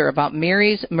Register, about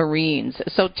Mary's Marines.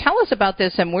 So tell us about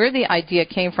this and where the idea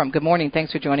came from. Good morning.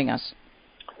 Thanks for joining us.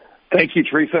 Thank you,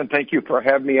 Teresa, and thank you for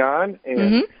having me on.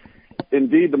 And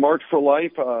indeed, the March for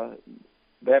Life,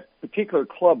 that particular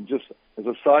club, just as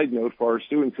a side note for our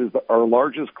students, is our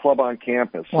largest club on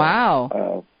campus.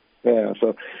 Wow.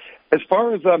 So as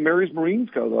far as Mary's Marines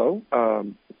go,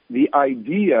 though, the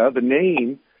idea, the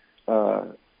name,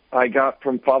 I got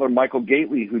from Father Michael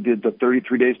Gately, who did the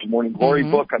 33 Days to Morning Glory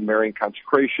book on Marian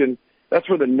consecration. That's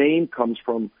where the name comes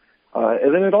from.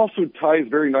 And then it also ties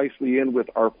very nicely in with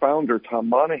our founder, Tom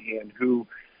Monahan, who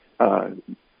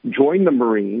joined the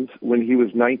Marines when he was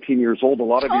 19 years old. A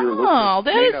lot of your listeners... Oh,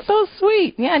 that is so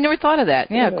sweet. Yeah, I never thought of that.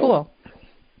 Yeah, cool.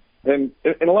 And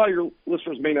a lot of your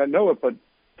listeners may not know it, but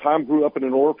Tom grew up in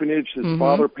an orphanage. His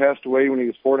father passed away when he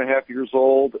was 4.5 years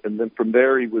old, and then from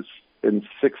there he was in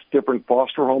 6 different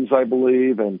foster homes, I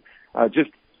believe, and just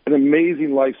an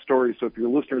amazing life story. So if your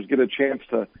listeners get a chance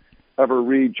to ever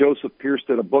read, Joseph Pierce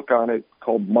did a book on it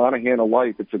called Monahan of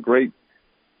Life. It's a great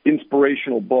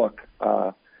inspirational book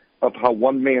of how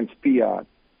one man's fiat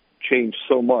changed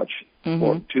so much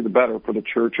to the better for the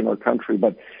church and our country.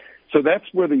 But so that's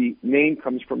where the name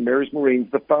comes from, Mary's Marines.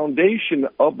 The foundation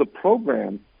of the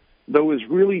program, though, is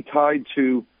really tied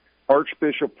to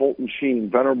Archbishop Fulton Sheen,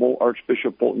 Venerable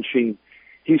Archbishop Fulton Sheen.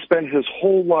 He spent his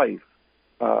whole life,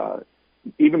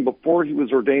 even before he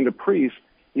was ordained a priest,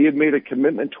 he had made a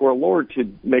commitment to our Lord to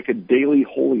make a daily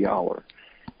holy hour.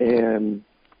 And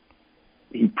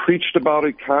he preached about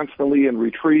it constantly in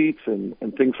retreats and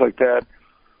things like that.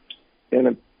 And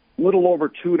a little over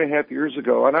 2.5 years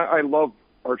ago, and I love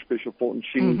Archbishop Fulton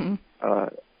Sheen, I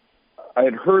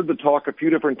had heard the talk a few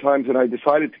different times, and I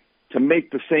decided to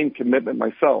make the same commitment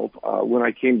myself when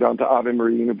I came down to Ave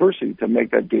Maria University to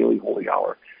make that daily holy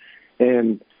hour.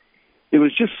 And it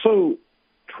was just so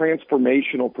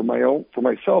transformational for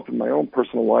myself in my own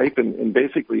personal life, and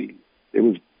basically it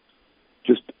was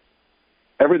just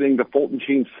everything that Fulton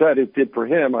Sheen said it did for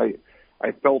him. I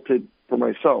felt it for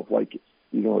myself, like,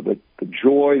 the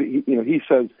joy. He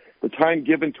says the time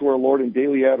given to our Lord in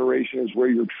daily adoration is where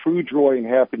your true joy and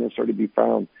happiness are to be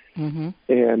found.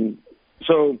 And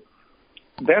so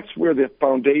that's where the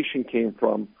foundation came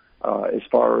from, as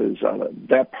far as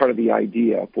that part of the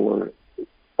idea for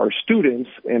our students.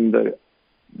 And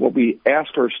what we ask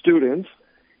our students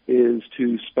is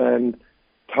to spend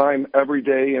time every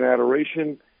day in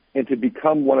adoration and to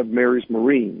become one of Mary's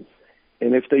Marines.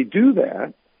 And if they do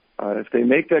that, if they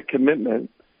make that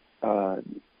commitment,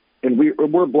 and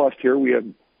we're blessed here, we have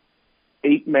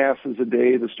 8 masses a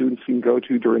day the students can go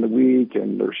to during the week,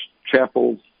 and there's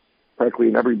chapels practically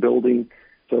in every building.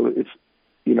 So it's,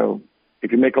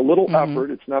 if you make a little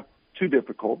effort, it's not too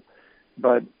difficult.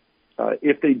 But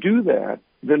if they do that,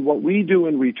 then what we do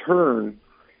in return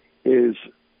is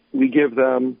we give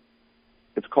them,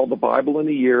 it's called the Bible in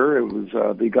a Year. It was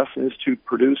the Augustine Institute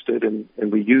produced it,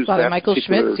 and we use Father that. Michael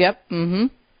Schmitz, yep.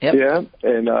 Yeah,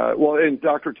 and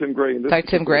Dr. Tim Gray. Dr.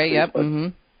 Tim Gray, yep.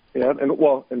 Yeah,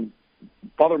 and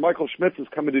Father Michael Schmitz is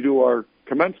coming to do our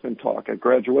commencement talk at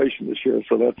graduation this year,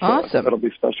 so that's awesome. That'll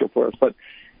be special for us. But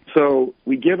so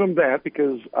we give them that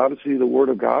because obviously the Word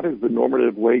of God is the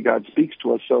normative way God speaks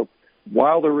to us. So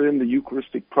while they're in the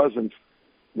Eucharistic presence,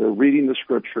 they're reading the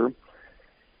Scripture.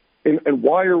 And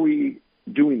why are we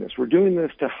doing this? We're doing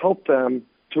this to help them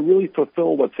to really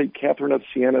fulfill what St. Catherine of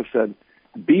Siena said: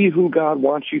 be who God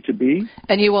wants you to be,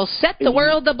 and you will set the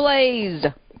world ablaze.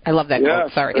 I love that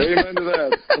quote. Sorry. Amen to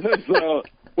that.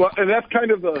 And that's kind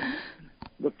of the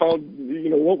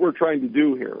what we're trying to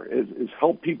do here is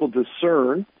help people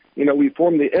discern. We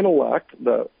form the intellect.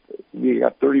 We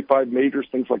got 35 majors,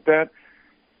 things like that,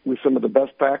 with some of the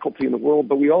best faculty in the world.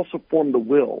 But we also form the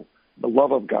will, the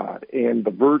love of God, and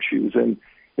the virtues, and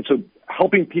so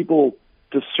helping people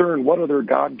discern what are their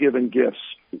God-given gifts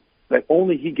that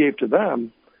only He gave to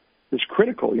them is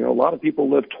critical. A lot of people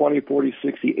live 20, 40,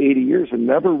 60, 80 years and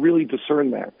never really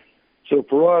discern that. So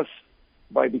for us,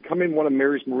 by becoming one of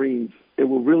Mary's Marines, it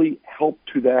will really help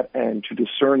to that end, to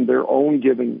discern their own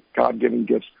God-given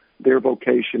gifts, their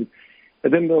vocation.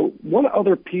 And then the one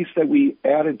other piece that we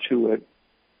added to it,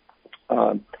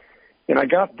 and I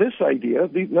got this idea,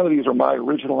 none of these are my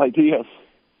original ideas,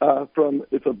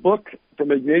 it's a book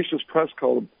from Ignatius Press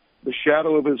called The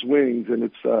Shadow of His Wings, and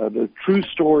it's the true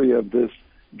story of this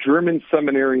German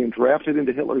seminarian drafted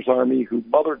into Hitler's army whose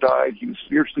mother died. He was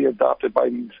spiritually adopted by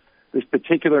this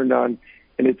particular nun,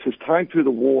 and it's his time through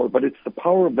the war, but it's the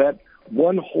power of that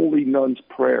one holy nun's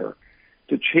prayer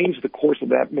to change the course of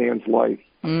that man's life.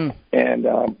 And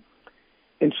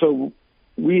so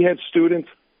we had students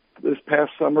this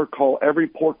past summer call every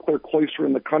Port Clare cloister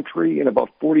in the country and about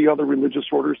 40 other religious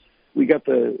orders. We got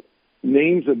the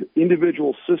names of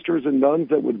individual sisters and nuns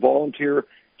that would volunteer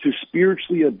to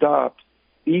spiritually adopt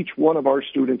each one of our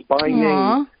students by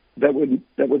name that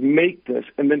would make this,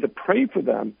 and then to pray for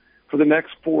them for the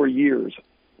next 4 years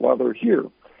while they're here,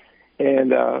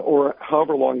 and or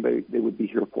however long they would be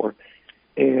here for.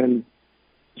 And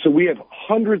so we have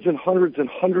hundreds and hundreds and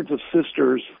hundreds of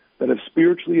sisters that have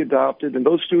spiritually adopted, and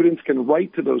those students can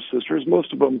write to those sisters.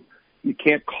 Most of them, you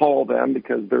can't call them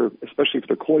because they're, especially if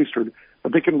they're cloistered,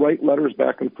 but they can write letters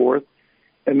back and forth.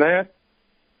 And that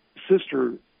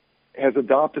sister has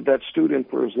adopted that student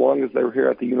for as long as they're here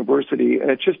at the university.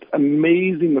 And it's just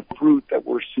amazing the fruit that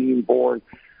we're seeing born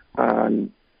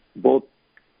on both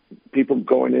people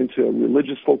going into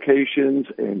religious vocations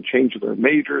and changing their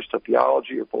majors to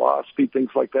theology or philosophy, things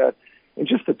like that. And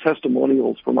just the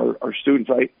testimonials from our students.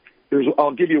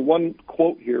 I'll give you one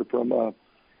quote here from,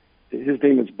 his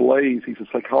name is Blaze. He's a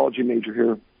psychology major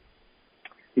here.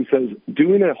 He says,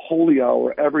 "Doing a holy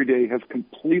hour every day has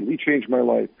completely changed my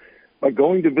life. By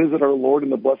going to visit our Lord in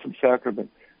the Blessed Sacrament,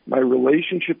 my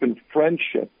relationship and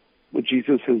friendship with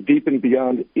Jesus has deepened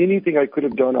beyond anything I could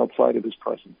have done outside of his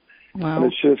presence." Wow. And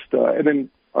it's just, and then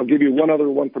I'll give you one other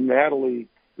one from Natalie,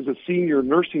 who's a senior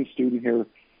nursing student here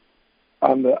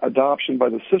on the adoption by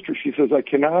the sister. She says,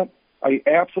 I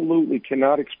absolutely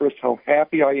cannot express how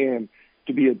happy I am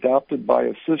to be adopted by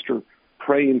a sister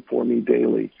praying for me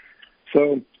daily.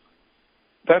 So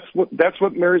that's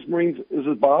what Mary's Marines is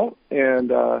about,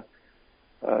 and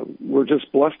we're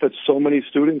just blessed that so many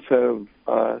students have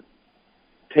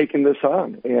taken this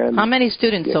on. And how many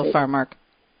students so far, Mark?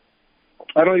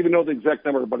 I don't even know the exact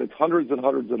number, but it's hundreds and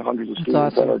hundreds and hundreds of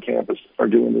students at our campus are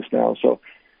doing this now. So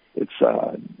it's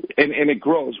and it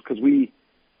grows because we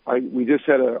just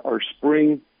had our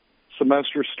spring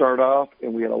semester start off,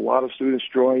 and we had a lot of students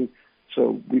join.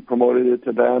 So we promoted it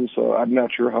to them. So I'm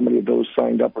not sure how many of those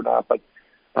signed up or not, but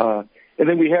and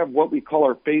then we have what we call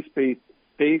our faith-based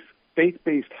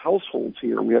households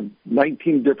here. We have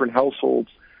 19 different households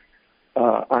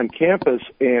on campus,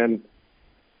 and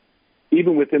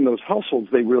even within those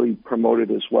households, they really promote it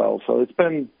as well. So it's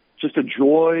been just a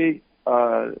joy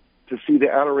to see the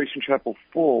Adoration Chapel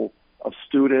full of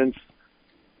students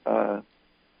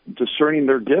discerning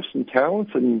their gifts and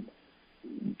talents and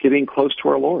getting close to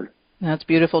our Lord. That's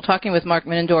beautiful. Talking with Mark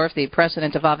Middendorf, the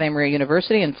president of Ave Maria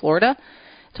University in Florida,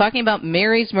 talking about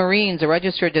Mary's Marines. The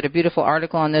Register did a beautiful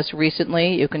article on this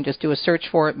recently. You can just do a search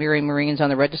for it, Mary Marines on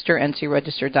the Register,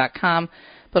 ncregister.com.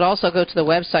 But also go to the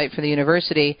website for the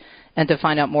university and to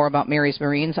find out more about Mary's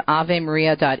Marines,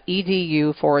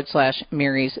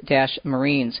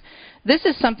 avemaria.edu/Marys-Marines. This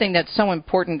is something that's so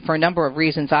important for a number of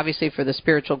reasons, obviously for the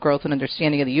spiritual growth and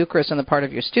understanding of the Eucharist on the part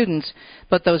of your students,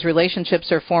 but those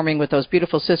relationships are forming with those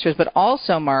beautiful sisters, but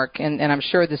also, Mark, and I'm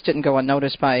sure this didn't go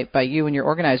unnoticed by you and your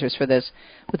organizers for this,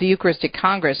 with the Eucharistic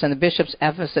Congress and the Bishop's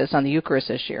emphasis on the Eucharist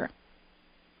this year.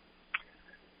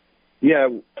 Yeah,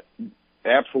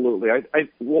 absolutely. I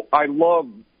love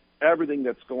everything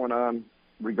that's going on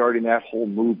regarding that whole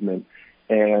movement.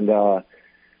 And,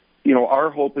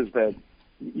 our hope is that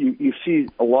you see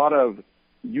a lot of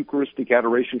Eucharistic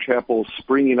adoration chapels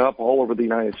springing up all over the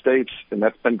United States, and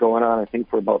that's been going on, I think,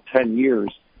 for about 10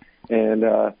 years. And,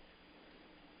 I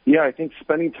think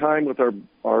spending time with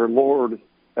our Lord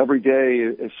every day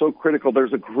is so critical.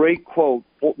 There's a great quote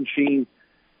Fulton Sheen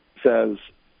says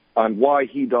on why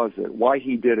he does it, why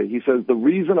he did it. He says, "The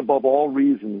reason above all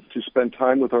reasons to spend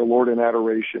time with our Lord in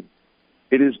adoration,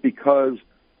 it is because,"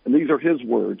 and these are his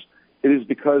words, "it is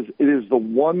because it is the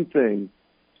one thing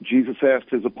Jesus asked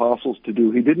his apostles to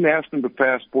do. He didn't ask them to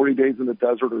fast 40 days in the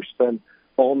desert or spend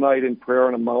all night in prayer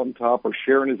on a mountaintop or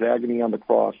share in his agony on the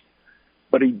cross.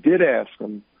 But he did ask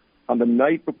them on the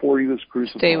night before he was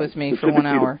crucified. Stay with me for 1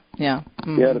 hour." Yeah.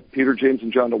 Mm-hmm. Yeah, to Peter, James,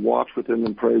 and John to watch with him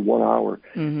and pray 1 hour.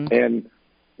 Mm-hmm. And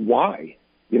why?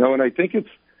 And I think it's,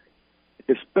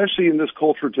 especially in this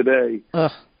culture today,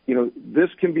 this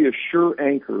can be a sure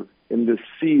anchor in this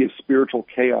sea of spiritual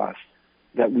chaos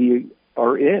that we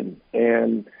are in.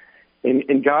 And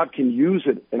God can use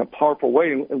it in a powerful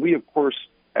way. And we, of course,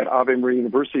 at Ave Maria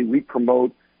University, we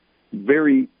promote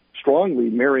very strongly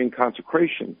Marian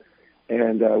consecration.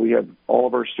 And we have all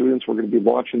of our students, we're going to be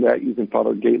launching that using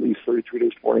Father Gately's 33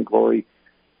 Days of Morning Glory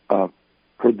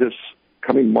for this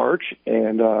coming March.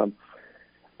 And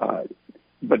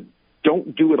but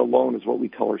don't do it alone is what we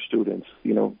tell our students.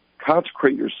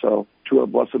 Consecrate yourself to our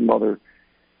Blessed Mother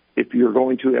if you're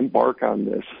going to embark on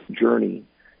this journey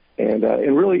and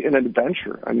really an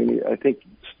adventure. I mean, I think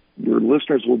your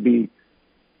listeners will be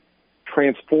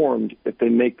transformed if they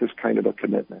make this kind of a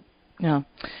commitment. Yeah.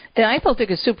 And I think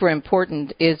is super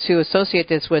important is to associate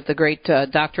this with the great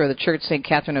doctor of the Church, St.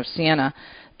 Catherine of Siena,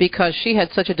 because she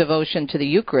had such a devotion to the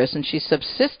Eucharist, and she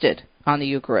subsisted on the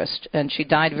Eucharist. And she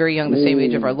died very young, the same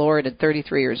age of our Lord, at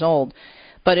 33 years old.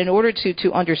 But in order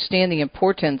to understand the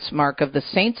importance, Mark, of the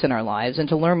saints in our lives and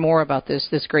to learn more about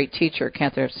this great teacher,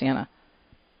 Catherine of Siena.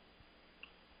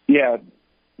 Yeah,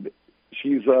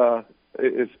 she's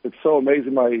it's so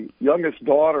amazing. My youngest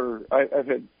daughter, I've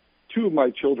had two of my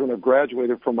children have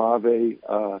graduated from Ave,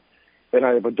 and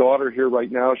I have a daughter here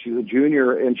right now. She's a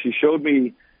junior, and she showed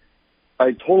me,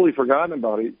 I'd totally forgotten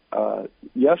about it.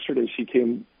 Yesterday she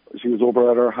was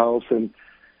over at our house, and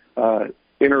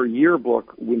in her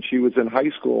yearbook when she was in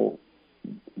high school,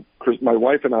 my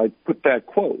wife and I put that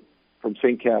quote from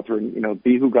St. Catherine,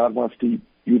 be who God wants you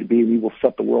to be, and you will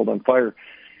set the world on fire.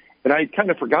 And I'd kind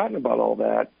of forgotten about all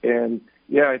that. And,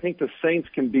 yeah, I think the saints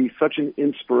can be such an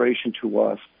inspiration to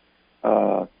us.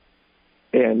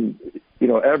 And,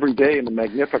 every day in the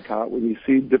Magnificat, when you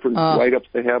see different write-ups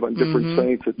they have on different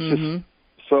saints, it's just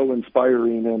so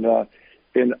inspiring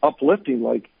and uplifting,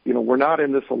 like, we're not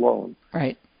in this alone.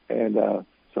 Right. And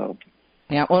so...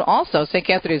 Yeah, well, also, St.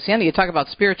 Catherine of Siena, you talk about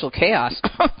spiritual chaos.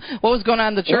 What was going on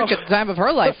in the church at the time of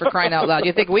her life, for crying out loud?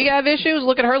 You think we have issues?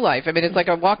 Look at her life. I mean, it's like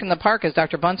a walk in the park, as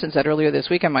Dr. Bunsen said earlier this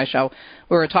week on my show.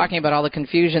 We were talking about all the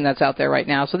confusion that's out there right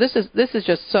now. So this is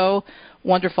just so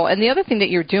wonderful. And the other thing that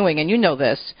you're doing, and you know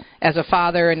this, as a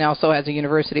father and also as a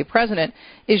university president,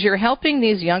 is you're helping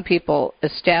these young people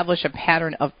establish a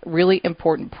pattern of really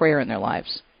important prayer in their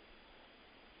lives.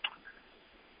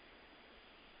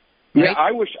 Right? Yeah,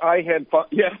 I wish I had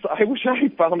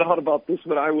found out about this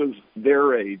when I was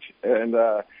their age. And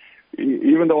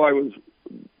even though I was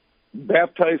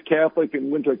baptized Catholic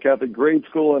and went to a Catholic grade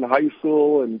school and high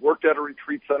school and worked at a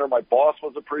retreat center, my boss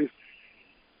was a priest.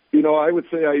 I would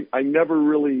say I never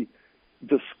really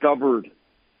discovered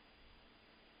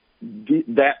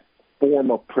that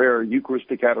form of prayer,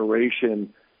 Eucharistic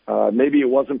adoration. Maybe it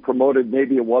wasn't promoted,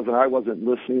 maybe it wasn't. I wasn't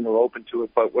listening or open to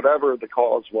it, but whatever the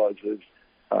cause was,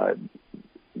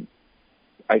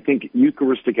 I think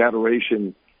Eucharistic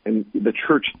adoration in the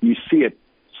church, you see it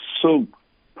so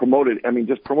promoted. I mean,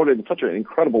 just promoted in such an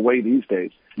incredible way these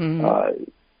days. Mm-hmm.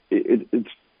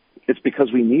 It's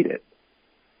because we need it.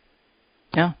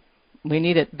 Yeah, we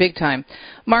need it big time.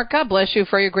 Mark, God bless you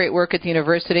for your great work at the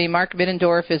university. Mark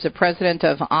Middendorf is the president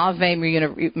of Ave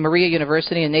Maria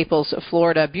University in Naples,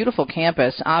 Florida. Beautiful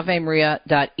campus.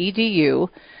 AveMaria.edu.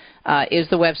 Is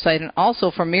the website, and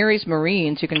also for Mary's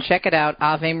Marines, you can check it out,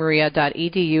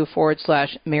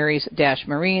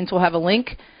 avemaria.edu/Marys-Marines. We'll have a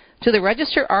link to the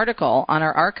Register article on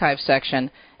our archive section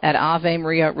at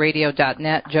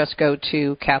avemariaradio.net. Just go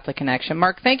to Catholic Connection.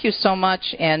 Mark, thank you so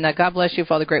much, and God bless you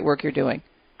for all the great work you're doing.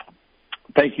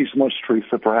 Thank you so much,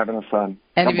 Teresa, for having us on.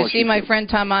 And if you see my friend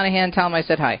Tom Monahan, tell him I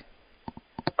said hi.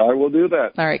 I will do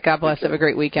that. All right. God bless. Have a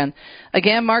great weekend.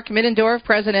 Again, Mark Middendorf,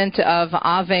 president of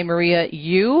Ave Maria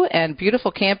U, and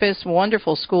beautiful campus,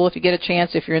 wonderful school. If you get a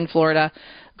chance, if you're in Florida,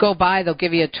 go by. They'll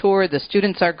give you a tour. The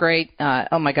students are great.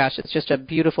 Oh, my gosh, it's just a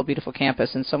beautiful, beautiful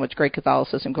campus and so much great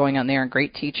Catholicism going on there and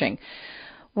great teaching.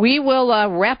 We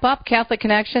will wrap up Catholic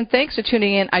Connection. Thanks for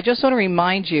tuning in. I just want to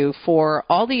remind you for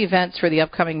all the events for the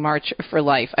upcoming March for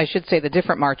Life. I should say the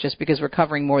different marches because we're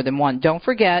covering more than one. Don't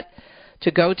forget to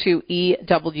go to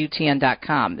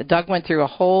EWTN.com. Doug went through a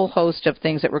whole host of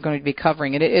things that we're going to be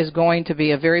covering, and it is going to be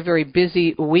a very, very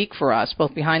busy week for us,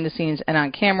 both behind the scenes and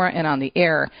on camera and on the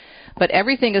air. But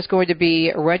everything is going to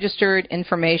be registered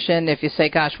information. If you say,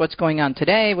 gosh, what's going on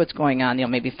today? What's going on,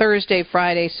 maybe Thursday,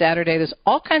 Friday, Saturday? There's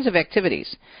all kinds of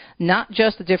activities, not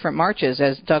just the different marches,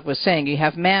 as Doug was saying. You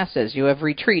have masses, you have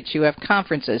retreats, you have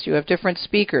conferences, you have different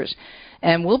speakers.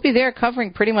 And we'll be there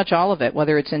covering pretty much all of it,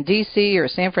 whether it's in D.C. or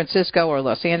San Francisco or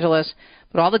Los Angeles.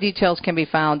 But all the details can be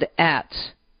found at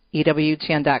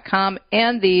EWTN.com.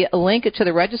 And the link to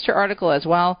the Register article as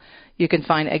well. You can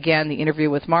find, again, the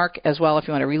interview with Mark as well. If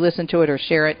you want to re-listen to it or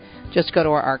share it, just go to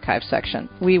our archive section.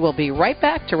 We will be right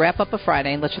back to wrap up a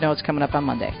Friday and let you know what's coming up on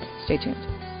Monday. Stay tuned.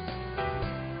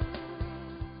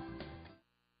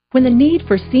 When the need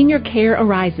for senior care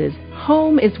arises,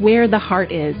 home is where the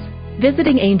heart is.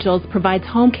 Visiting Angels provides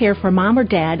home care for mom or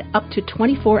dad up to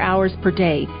 24 hours per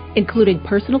day, including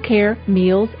personal care,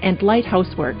 meals, and light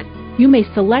housework. You may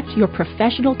select your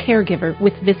professional caregiver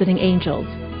with Visiting Angels.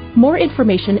 More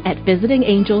information at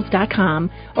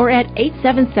visitingangels.com or at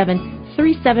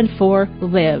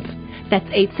 877-374-LIVE. That's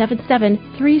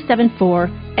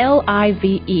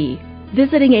 877-374-LIVE.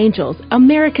 Visiting Angels,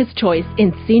 America's choice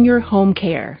in senior home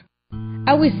care.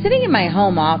 I was sitting in my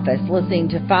home office listening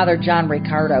to Father John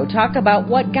Riccardo talk about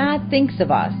what God thinks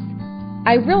of us.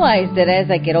 I realized that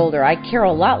as I get older, I care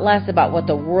a lot less about what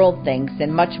the world thinks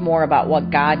and much more about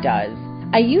what God does.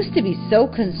 I used to be so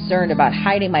concerned about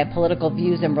hiding my political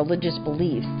views and religious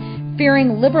beliefs,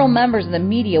 fearing liberal members of the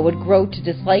media would grow to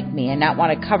dislike me and not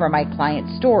want to cover my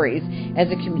clients' stories as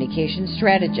a communications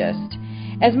strategist.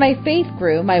 As my faith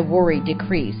grew, my worry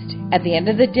decreased. At the end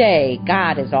of the day,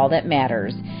 God is all that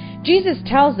matters. Jesus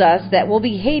tells us that we'll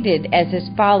be hated as his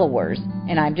followers,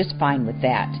 and I'm just fine with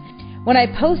that. When I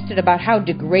posted about how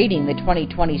degrading the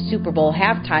 2020 Super Bowl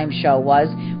halftime show was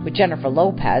with Jennifer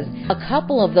Lopez, a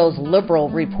couple of those liberal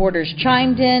reporters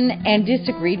chimed in and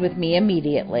disagreed with me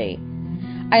immediately.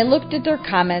 I looked at their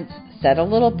comments, said a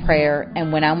little prayer,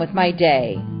 and went on with my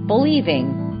day,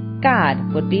 believing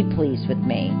God would be pleased with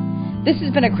me. This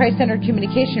has been a Christ-Centered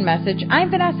Communication Message. I'm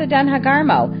Vanessa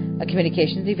Denhagarmo, a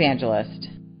communications evangelist.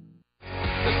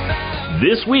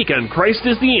 This week on Christ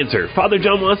is the Answer, Father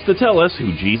John wants to tell us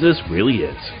who Jesus really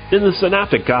is. In the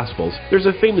Synoptic Gospels, there's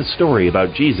a famous story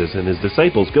about Jesus and his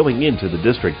disciples going into the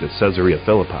district of Caesarea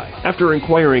Philippi. After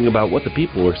inquiring about what the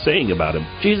people were saying about him,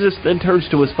 Jesus then turns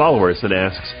to his followers and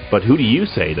asks, "But who do you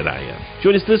say that I am?"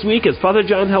 Join us this week as Father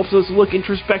John helps us look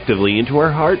introspectively into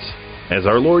our hearts, as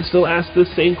our Lord still asks this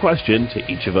same question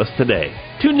to each of us today.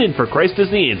 Tune in for Christ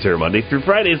is the Answer, Monday through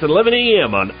Fridays at 11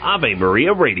 a.m. on Ave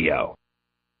Maria Radio.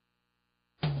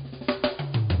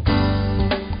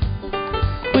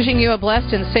 Wishing you a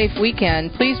blessed and safe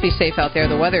weekend. Please be safe out there.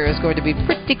 The weather is going to be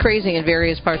pretty crazy in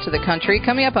various parts of the country.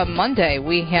 Coming up on Monday,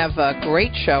 we have a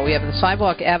great show. We have the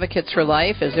Sidewalk Advocates for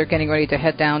Life as they're getting ready to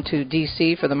head down to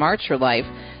D.C. for the March for Life.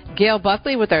 Gail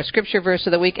Buckley with our Scripture Verse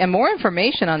of the Week and more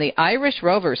information on the Irish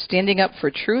Rovers standing up for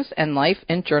truth and life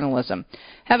in journalism.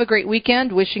 Have a great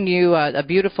weekend. Wishing you a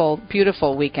beautiful,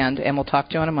 beautiful weekend, and we'll talk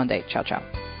to you on a Monday. Ciao, ciao.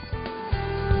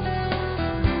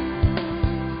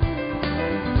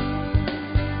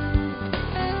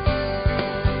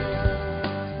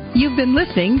 You've been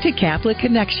listening to Catholic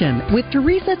Connection with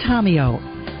Teresa Tomeo.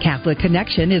 Catholic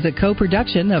Connection is a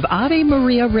co-production of Ave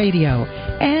Maria Radio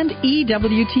and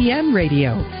EWTN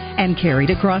Radio and carried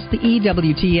across the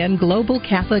EWTN Global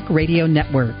Catholic Radio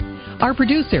Network. Our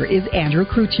producer is Andrew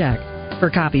Kruchek. For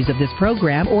copies of this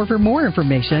program or for more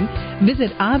information,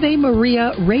 visit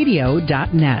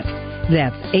AveMariaRadio.net.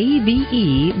 That's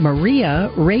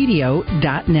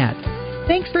AVEMariaRadio.net.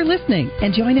 Thanks for listening,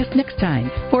 and join us next time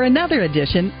for another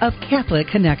edition of Catholic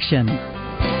Connection.